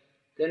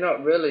they're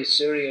not really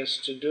serious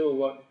to do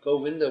what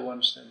Govinda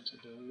wants them to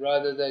do.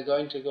 Rather, they're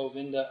going to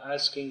Govinda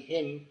asking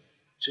him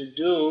to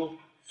do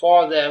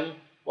for them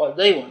what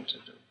they want to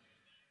do.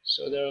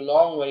 So they're a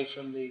long way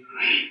from the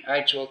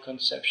actual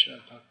conception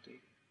of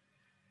bhakti.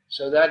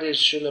 So that is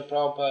Srila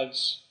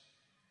Prabhupada's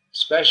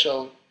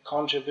special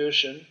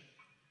contribution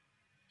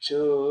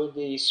to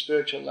the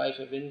spiritual life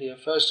of India.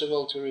 First of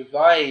all, to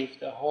revive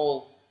the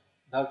whole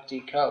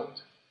bhakti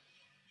cult,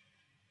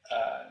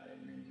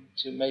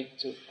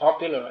 to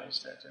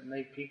popularize that and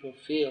make people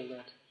feel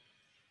that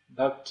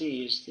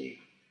bhakti is the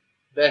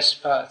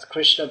best path,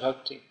 Krishna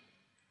bhakti.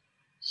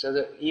 So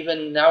that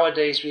even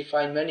nowadays we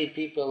find many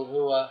people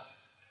who are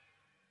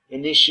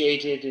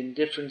initiated in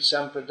different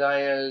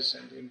sampradayas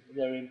and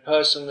they're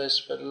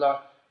impersonalists, but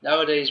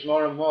nowadays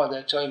more and more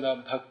they're talking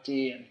about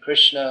bhakti and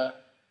Krishna.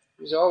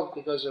 It's all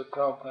because of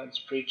Prabhupada's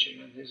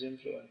preaching and his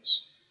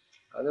influence.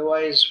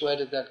 Otherwise, where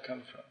did that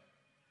come from?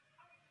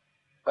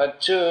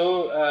 But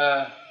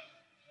to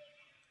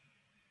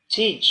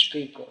teach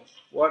people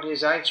what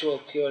is actual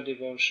pure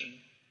devotion,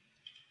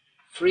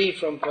 free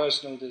from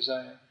personal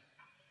desire,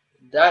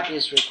 that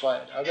is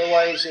required.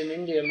 Otherwise, in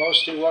India,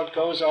 mostly what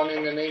goes on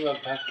in the name of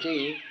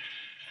bhakti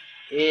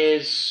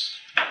is,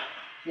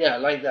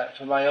 like that,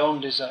 for my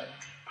own desire.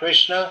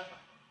 Krishna,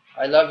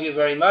 I love you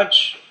very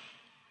much,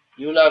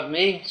 you love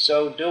me,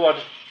 so do what,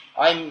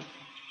 I'm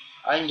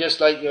just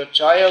like your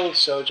child,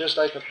 so just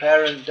like a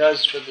parent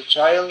does for the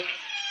child,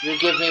 you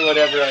give me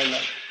whatever I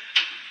like.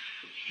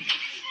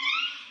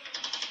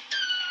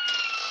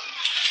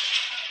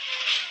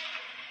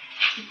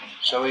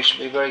 So we should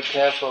be very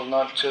careful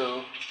not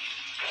to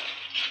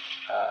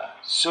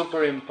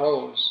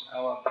superimpose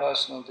our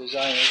personal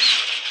desires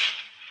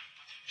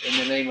in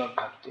the name of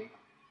bhakti.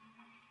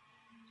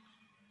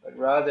 But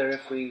rather,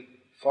 if we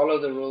follow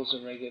the rules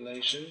and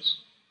regulations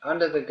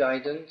under the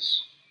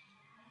guidance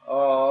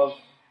of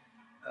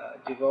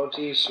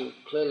devotees who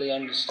clearly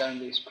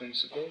understand these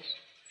principles,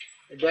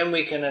 then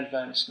we can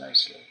advance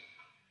nicely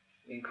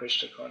in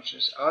Krishna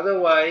consciousness.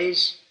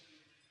 Otherwise,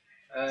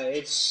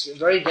 it's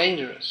very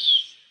dangerous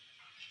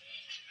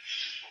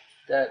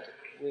that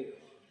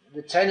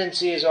the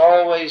tendency is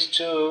always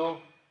to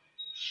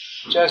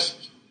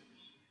just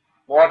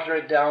water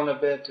it down a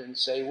bit and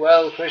say,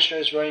 well, Krishna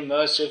is very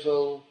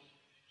merciful,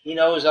 he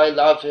knows I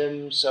love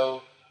him,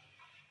 so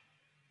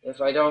if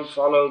I don't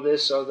follow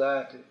this or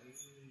that,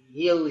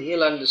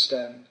 he'll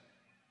understand.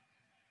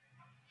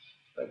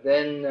 But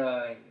then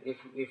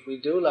if we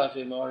do love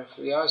him, or if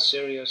we are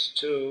serious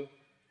to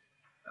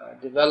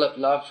develop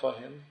love for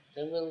him,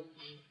 then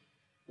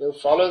we'll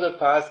follow the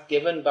path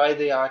given by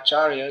the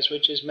acharyas,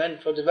 which is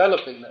meant for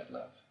developing that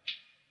love.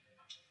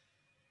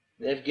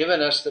 They've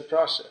given us the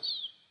process.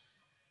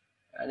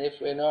 And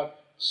if we're not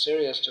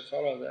serious to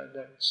follow that,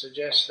 that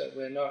suggests that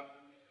we're not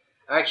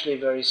actually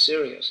very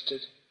serious. To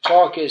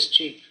talk is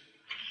cheap.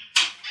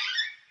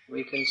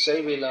 We can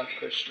say we love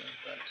Krishna,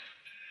 but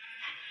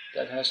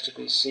that has to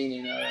be seen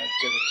in our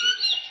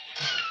activities.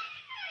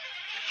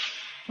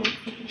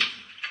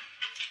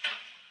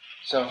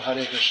 So,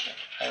 Hare Krishna.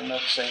 I'll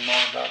not say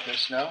more about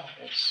this now.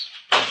 It's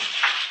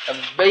a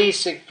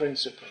basic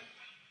principle,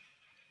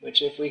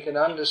 which if we can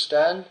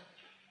understand,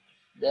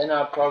 then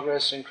our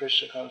progress in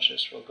Krishna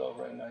consciousness will go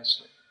very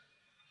nicely.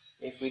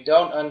 If we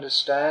don't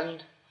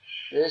understand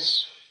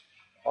this,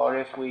 or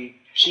if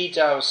we cheat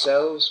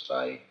ourselves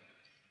by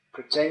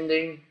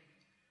pretending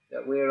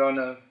that we're on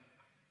a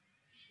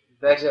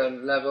better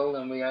level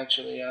than we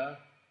actually are,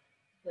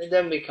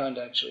 then we can't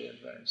actually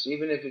advance.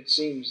 Even if it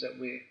seems that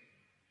we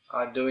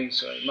are doing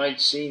so. It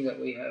might seem that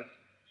we have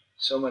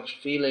so much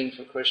feeling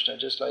for Krishna,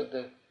 just like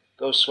the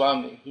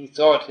Goswami. He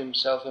thought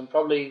himself, and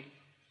probably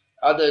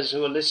others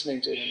who were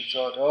listening to him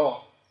thought,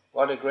 oh,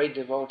 what a great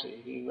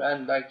devotee. He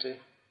ran back to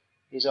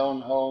his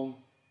own home,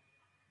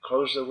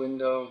 closed the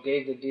window,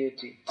 gave the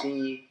deity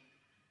tea.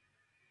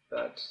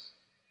 But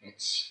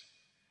it's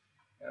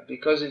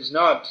because it's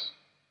not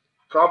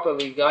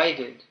properly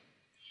guided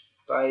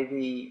by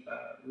the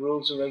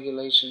rules and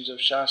regulations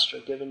of Shastra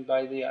given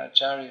by the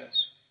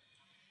acharyas,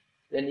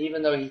 then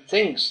even though he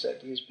thinks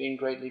that he's being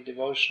greatly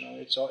devotional,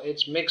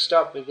 it's mixed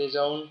up with his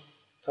own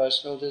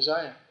personal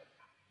desire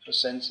for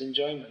sense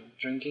enjoyment.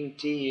 Drinking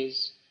tea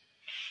is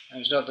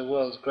not the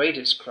world's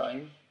greatest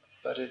crime,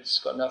 but it's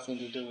got nothing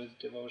to do with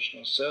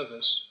devotional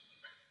service.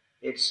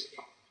 It's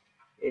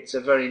a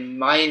very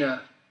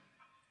minor.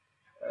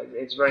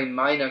 It's very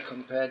minor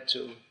compared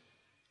to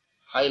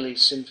highly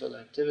sinful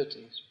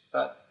activities,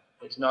 but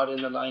it's not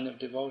in the line of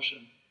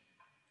devotion.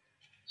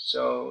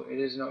 So it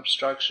is an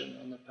obstruction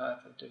on the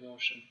path of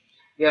devotion.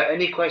 Yeah,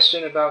 any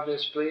question about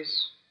this,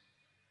 please?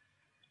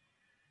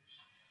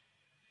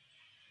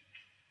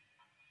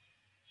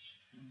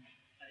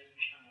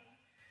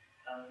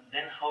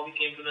 Then how we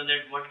came to know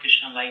that what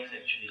Krishna likes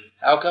actually?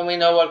 How can we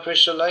know what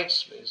Krishna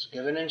likes? It's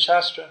given in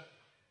Shastra.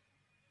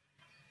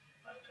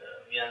 But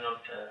we are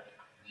not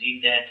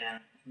read that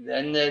and...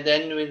 Then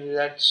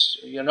that's,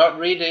 you're not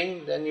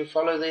reading, then you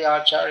follow the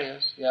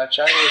acharyas. The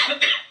acharyas,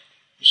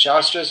 the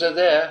Shastras are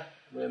there.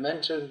 We're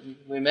meant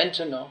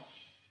to know.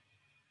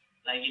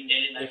 Like in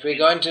daily life. If we're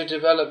going to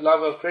develop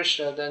love of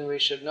Krishna, then we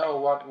should know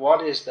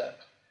what is that.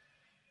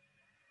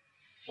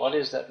 What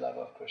is that love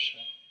of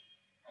Krishna?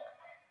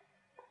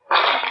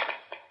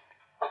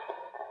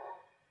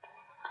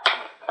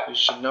 We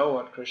should know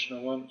what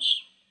Krishna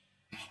wants.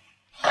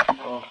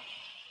 Oh,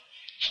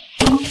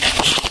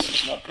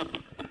 this is not.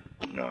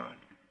 No.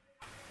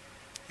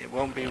 it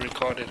won't be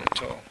recorded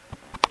at all.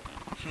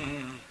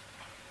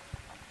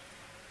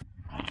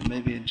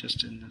 Maybe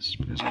just in this,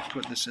 because I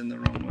put this in the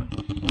wrong one.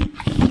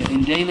 Yeah,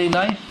 in daily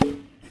life?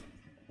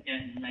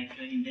 Yeah, like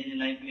in daily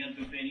life we are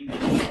preparing for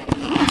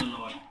the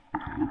Lord.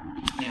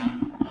 Yeah.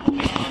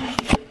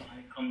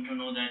 I come to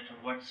know that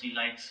what he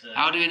likes.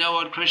 How do we know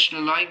what Krishna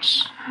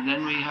likes? And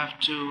then we have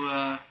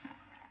to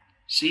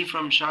see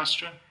from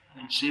Shastra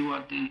and see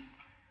what the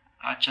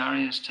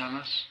Acharyas tell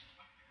us.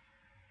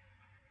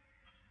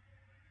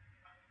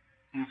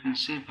 You can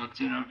see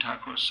Bhaktivinoda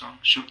Thakur's song,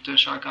 Shukta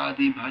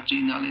Shakadi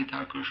Bhaji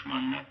Nalita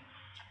Kushmanda,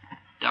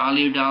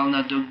 Dali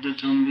Dalna Dugdha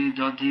Tumbi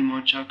Dodhi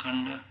Mocha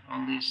Khanda.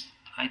 All these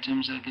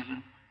items are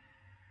given.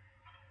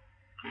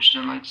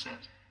 Krishna likes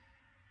that.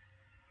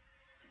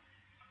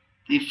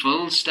 The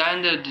full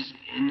standard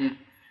in a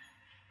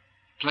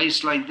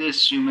place like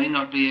this you may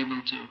not be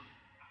able to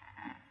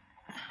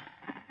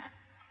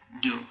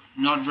do.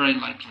 Not very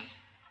likely.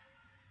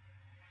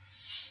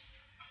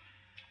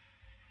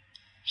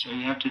 So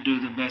you have to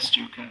do the best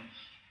you can.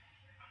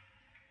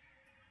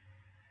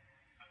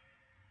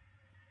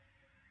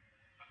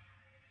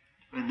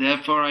 But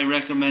therefore I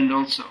recommend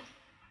also,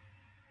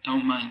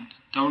 don't mind,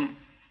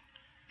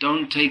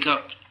 don't take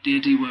up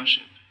deity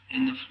worship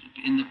in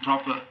the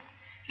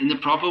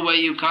proper way.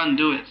 You can't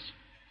do it.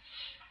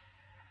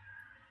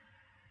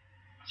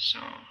 So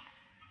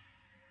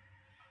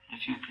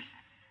if you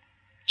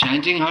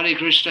chanting Hare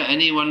Krishna,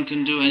 anyone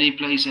can do, any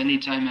place, any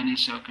time, any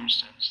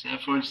circumstance.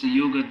 Therefore it's the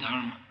Yuga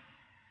Dharma.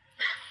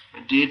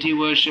 But deity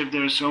worship,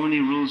 there are so many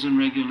rules and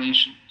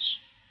regulations.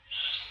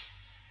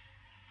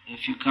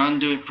 If you can't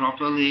do it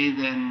properly,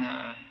 then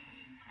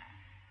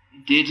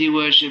deity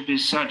worship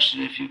is such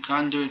that if you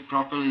can't do it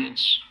properly,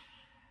 it's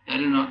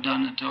better not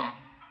done at all.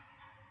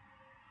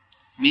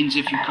 Means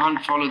if you can't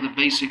follow the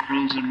basic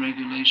rules and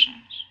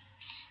regulations.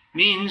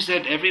 Means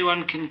that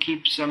everyone can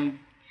keep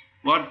some.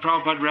 What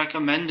Prabhupada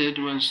recommended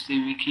was that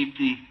we keep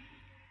the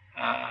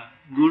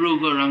Guru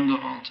Gauranga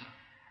altar.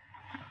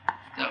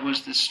 That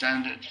was the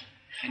standard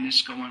in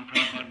ISKCON when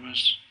Prabhupada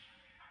was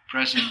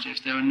present.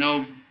 If there were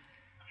no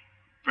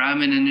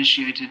Brahmin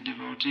initiated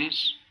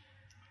devotees,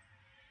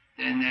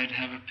 then they'd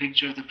have a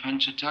picture of the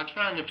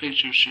Panchatattva and a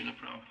picture of Srila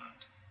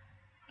Prabhupada.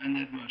 And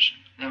they'd worship.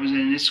 That was in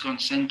an ISKCON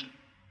center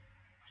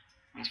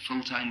with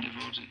full-time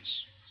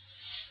devotees.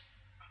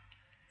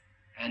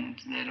 And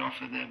they'd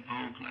offer their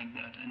bhog like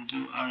that and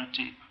do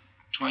arati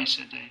twice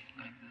a day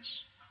like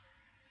this.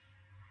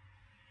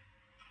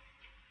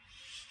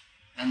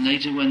 And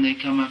later when they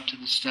come up to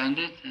the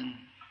standard, then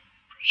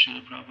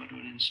Srila Prabhupada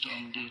would install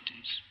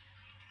deities.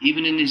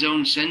 Even in his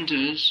own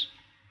centers,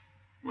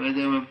 where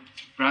there were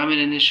Brahmin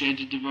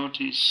initiated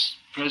devotees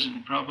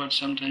present, Prabhupada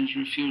sometimes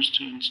refused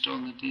to install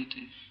the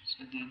deities.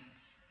 Said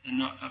they're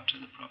not up to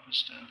the proper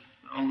standard.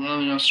 Although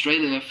in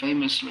Australia,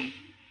 famously,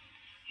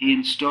 he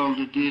installed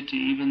the deity,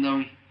 even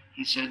though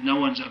he said no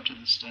one's up to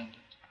the standard.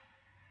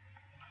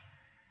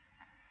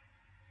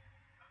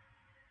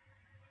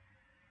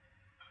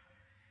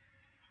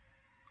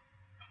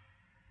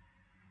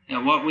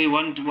 Yeah, what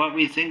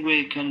we think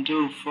we can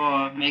do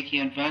for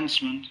making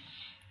advancement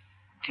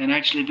can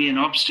actually be an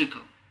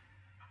obstacle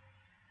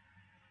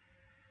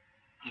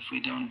if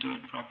we don't do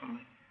it properly.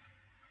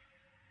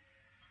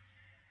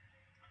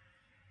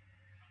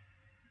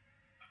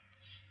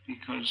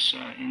 Because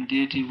in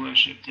deity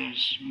worship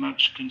there's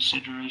much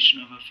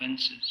consideration of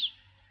offenses.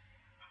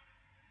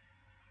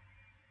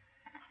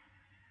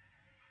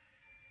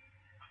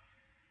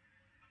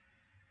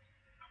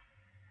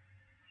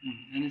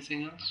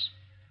 Anything else?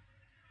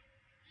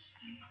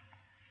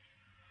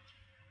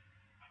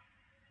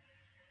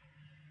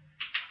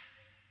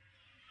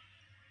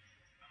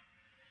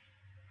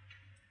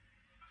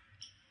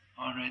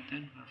 All right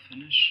then, we'll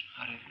finish.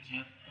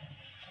 Yeah.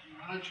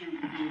 Maharaj,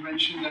 you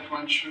mentioned that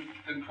one should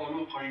then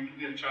follow according to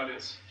the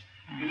acharyas.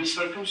 In a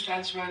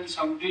circumstance when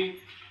somebody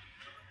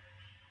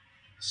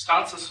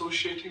starts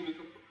associating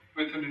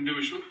with an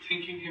individual,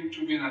 thinking him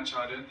to be an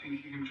acharya,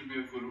 thinking him to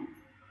be a guru,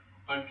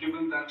 but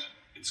given that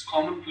it's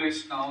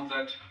commonplace now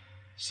that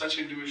such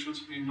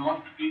individuals may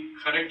not be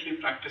correctly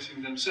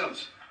practicing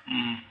themselves.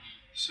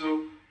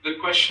 So the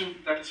question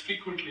that is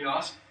frequently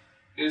asked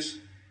is,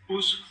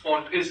 whose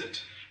fault is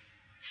it?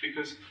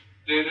 Because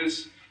there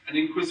is an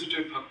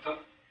inquisitive bhakta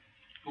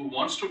who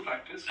wants to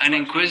practice. An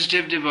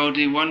inquisitive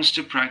devotee wants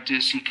to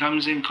practice, he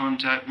comes in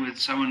contact with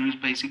someone who's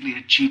basically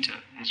a cheater,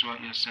 is what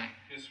you're saying.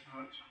 Yes,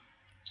 Maharaj.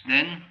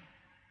 Then?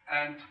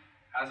 And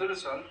as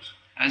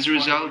a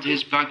result,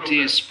 his bhakti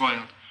is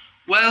spoiled.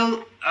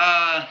 Well,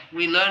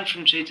 we learn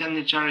from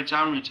Chaitanya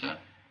Charitamrita,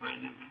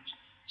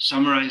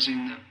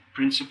 summarizing the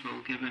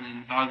principle given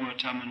in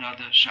Bhagavatam and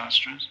other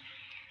shastras.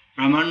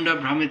 Brahmanda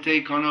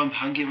Brahmite Kono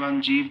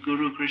Bhagyavan Jeev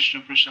Guru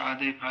Krishna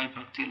Prasade Pai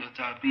Bhakti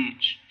Lata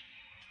Beach.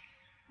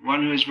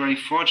 One who is very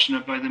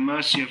fortunate, by the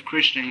mercy of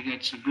Krishna he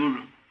gets a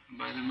guru.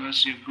 By the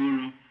mercy of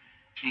Guru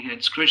he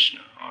gets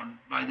Krishna. Or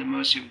by the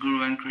mercy of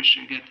Guru and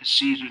Krishna you get the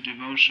seed of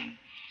devotion.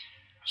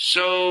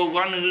 So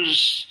one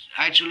who's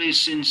actually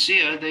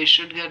sincere, they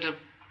should get a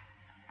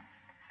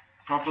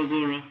proper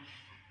guru.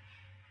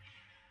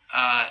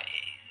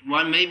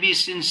 one may be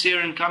sincere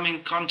and come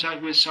in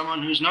contact with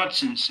someone who's not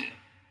sincere.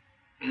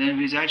 But then if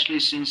he's actually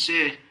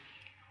sincere,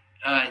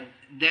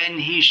 then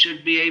he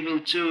should be able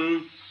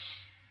to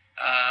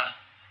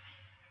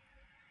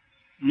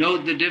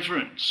note the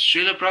difference.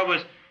 Srila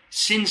Prabhupada,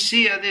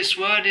 sincere, this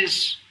word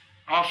is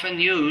often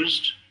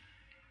used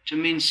to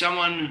mean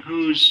someone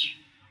who's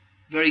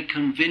very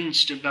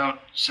convinced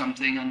about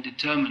something and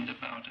determined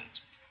about it.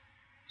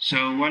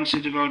 So once a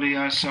devotee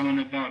asked someone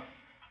about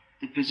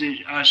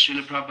asked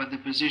Srila Prabhupada the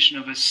position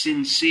of a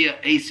sincere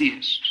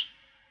atheist.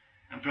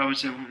 And Prabhupada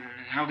said,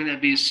 how can there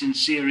be a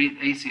sincere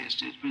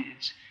atheist?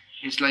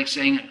 It's like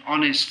saying an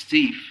honest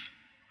thief.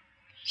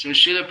 So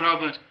Srila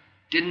Prabhupada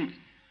didn't,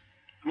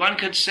 one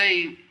could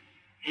say,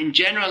 in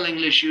general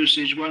English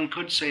usage, one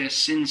could say a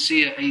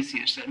sincere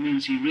atheist. That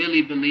means he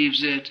really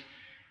believes it,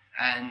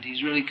 and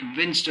he's really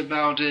convinced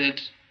about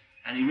it,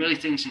 and he really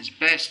thinks it's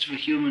best for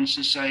human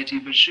society.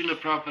 But Srila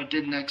Prabhupada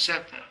didn't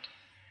accept that.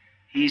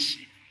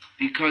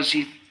 Because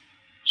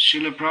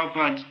Srila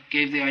Prabhupada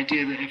gave the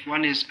idea that if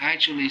one is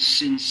actually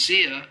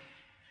sincere,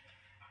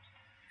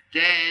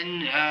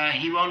 then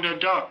he won't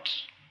adopt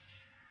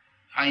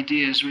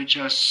ideas which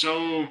are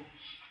so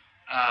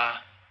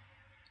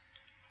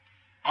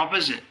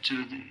opposite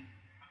to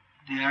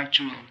the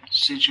actual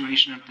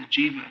situation of the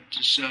jiva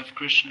to serve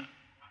Krishna.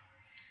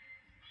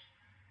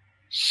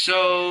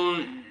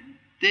 So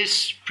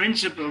this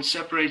principle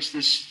separates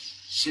the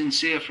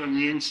sincere from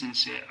the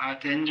insincere.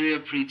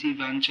 Atendriya priti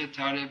vancha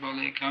tare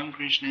bole kam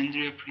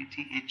krishnendriya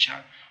priti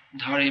icha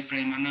dhare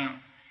premanam.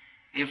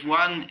 If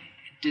one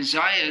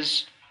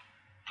desires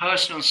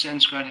personal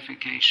sense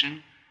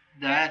gratification,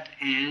 that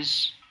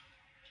is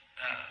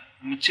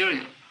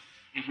material.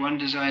 If one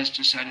desires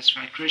to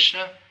satisfy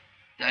Krishna,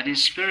 that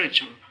is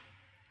spiritual.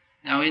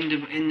 Now in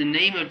the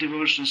name of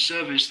devotional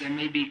service, there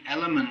may be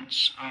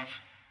elements of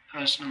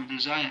personal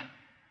desire,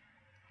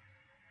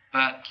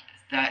 but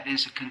that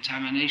is a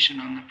contamination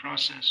on the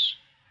process.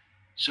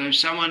 So if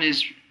someone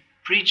is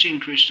preaching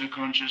Krishna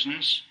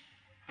consciousness,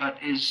 but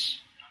is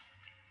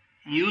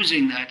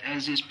using that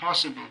as is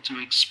possible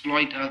to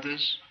exploit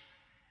others,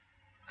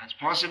 that's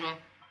possible.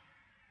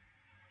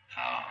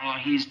 Or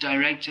he's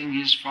directing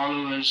his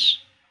followers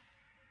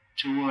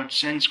towards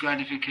sense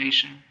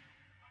gratification,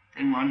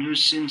 then one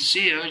who's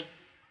sincere,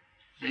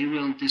 they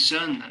will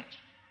discern that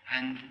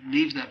and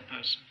leave that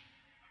person.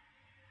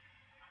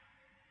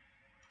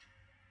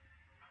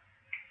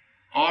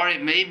 Or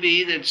it may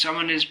be that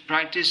someone is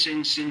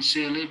practicing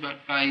sincerely,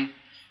 but by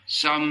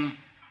some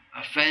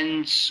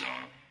offense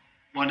or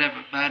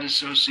whatever, bad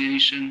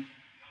association,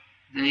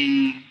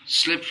 they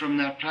slip from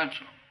that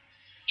platform.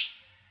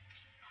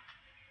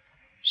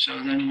 So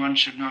then one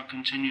should not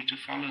continue to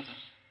follow them.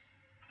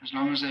 As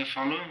long as they're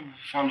following,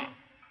 follow.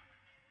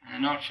 And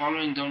they're not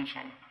following, don't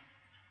follow.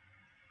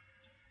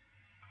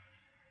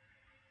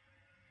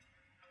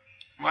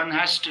 One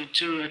has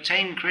to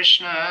attain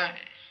Krishna,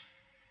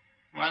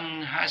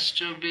 one has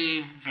to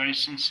be very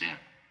sincere.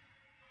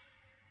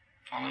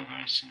 Follow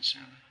very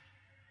sincerely.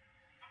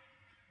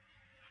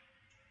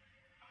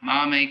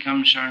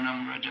 Mamekam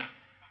Sharanam Vraja.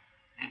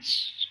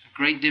 It's a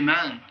great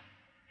demand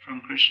from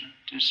Krishna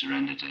to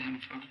surrender to him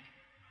fully.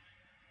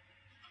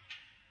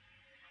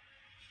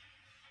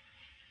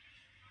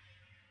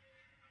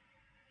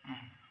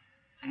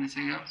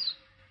 Anything else?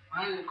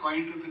 Well,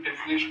 according to the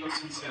definition of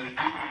sincerity,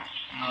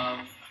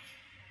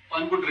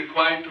 one would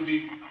require to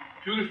be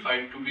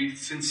purified to be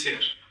sincere.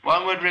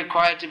 One would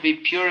require to be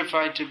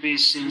purified to be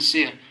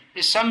sincere.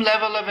 Is some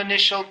level of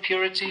initial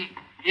purity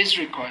is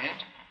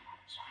required.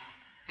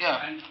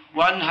 Yeah. And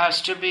one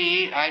has to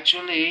be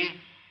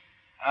actually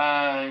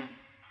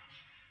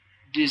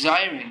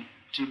desiring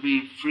to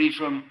be free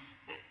from,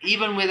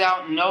 even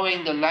without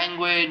knowing the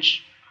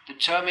language, the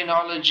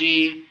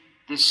terminology,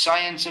 the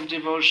science of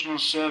devotional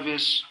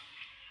service,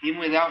 even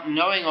without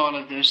knowing all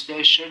of this,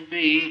 there should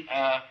be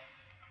a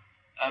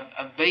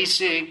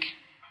basic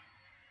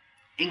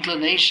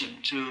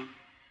inclination to,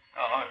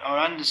 or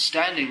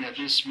understanding that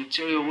this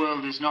material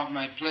world is not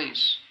my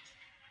place.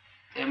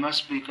 There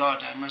must be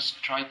God, I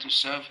must try to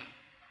serve Him.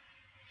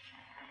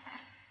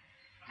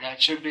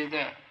 That should be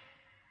there.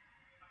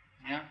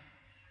 Yeah?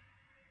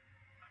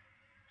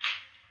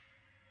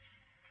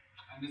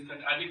 And is that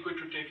adequate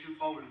to take you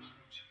forward?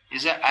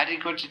 Is that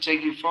adequate to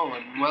take you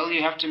forward? Well,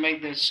 you have to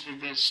make the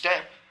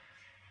step.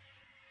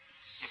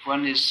 If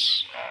one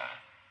is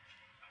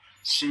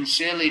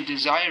sincerely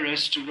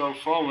desirous to go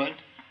forward,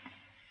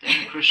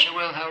 then Krishna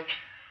will help.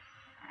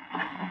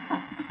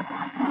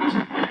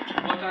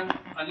 What I'm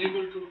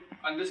unable to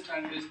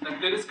understand is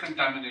that there is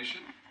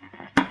contamination,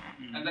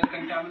 and that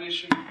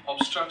contamination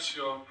obstructs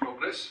your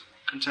progress.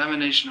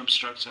 Contamination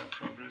obstructs our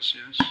progress,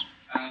 yes.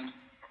 And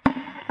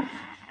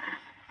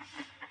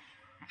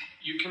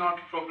you cannot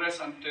progress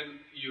until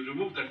you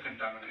remove that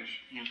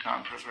contamination. You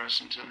can't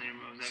progress until you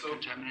remove that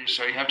contamination.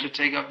 So you have to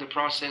take up the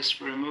process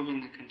for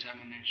removing the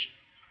contamination.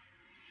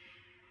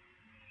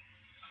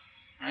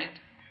 Right?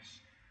 Yes.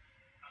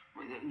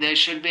 There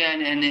should be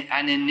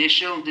an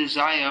initial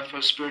desire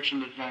for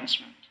spiritual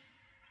advancement.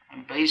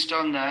 And based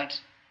on that,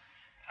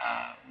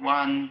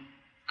 one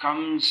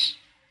comes,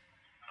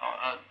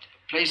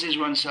 places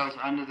oneself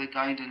under the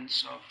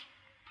guidance of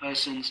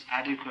persons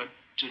adequate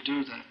to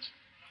do that.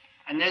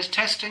 And there's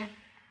testing.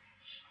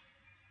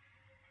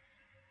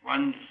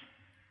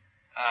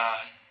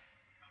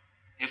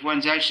 If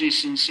one's actually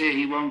sincere,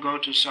 he won't go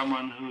to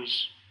someone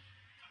who's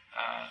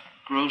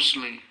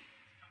grossly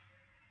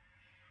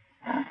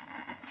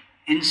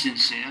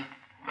insincere.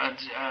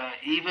 But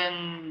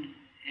even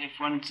if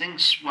one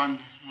thinks one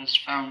has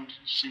found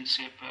a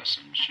sincere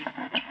person, should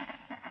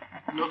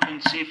look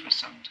and see for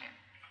some time.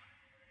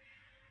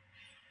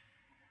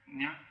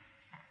 Yeah?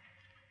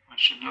 One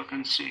should look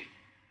and see.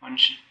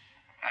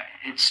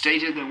 It's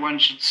stated that one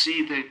should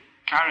see the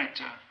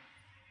character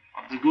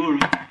of the Guru.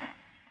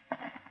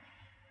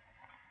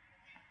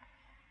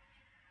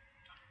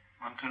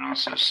 One can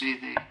also see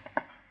the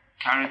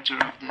character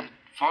of the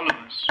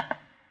followers,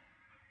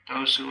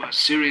 those who are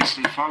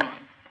seriously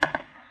following.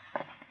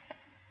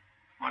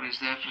 What is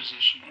their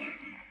position?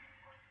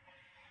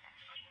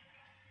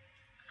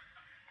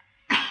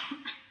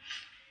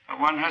 But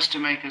one has to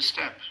make a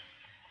step.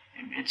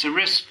 It's a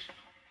risk.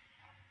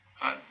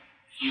 But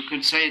you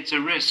could say it's a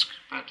risk,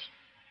 but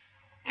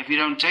if you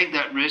don't take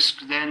that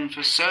risk, then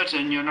for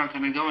certain you're not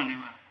going to go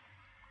anywhere.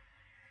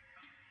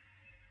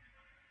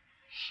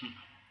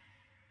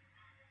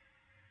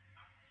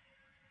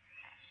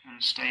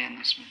 And stay in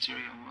this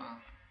material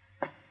world.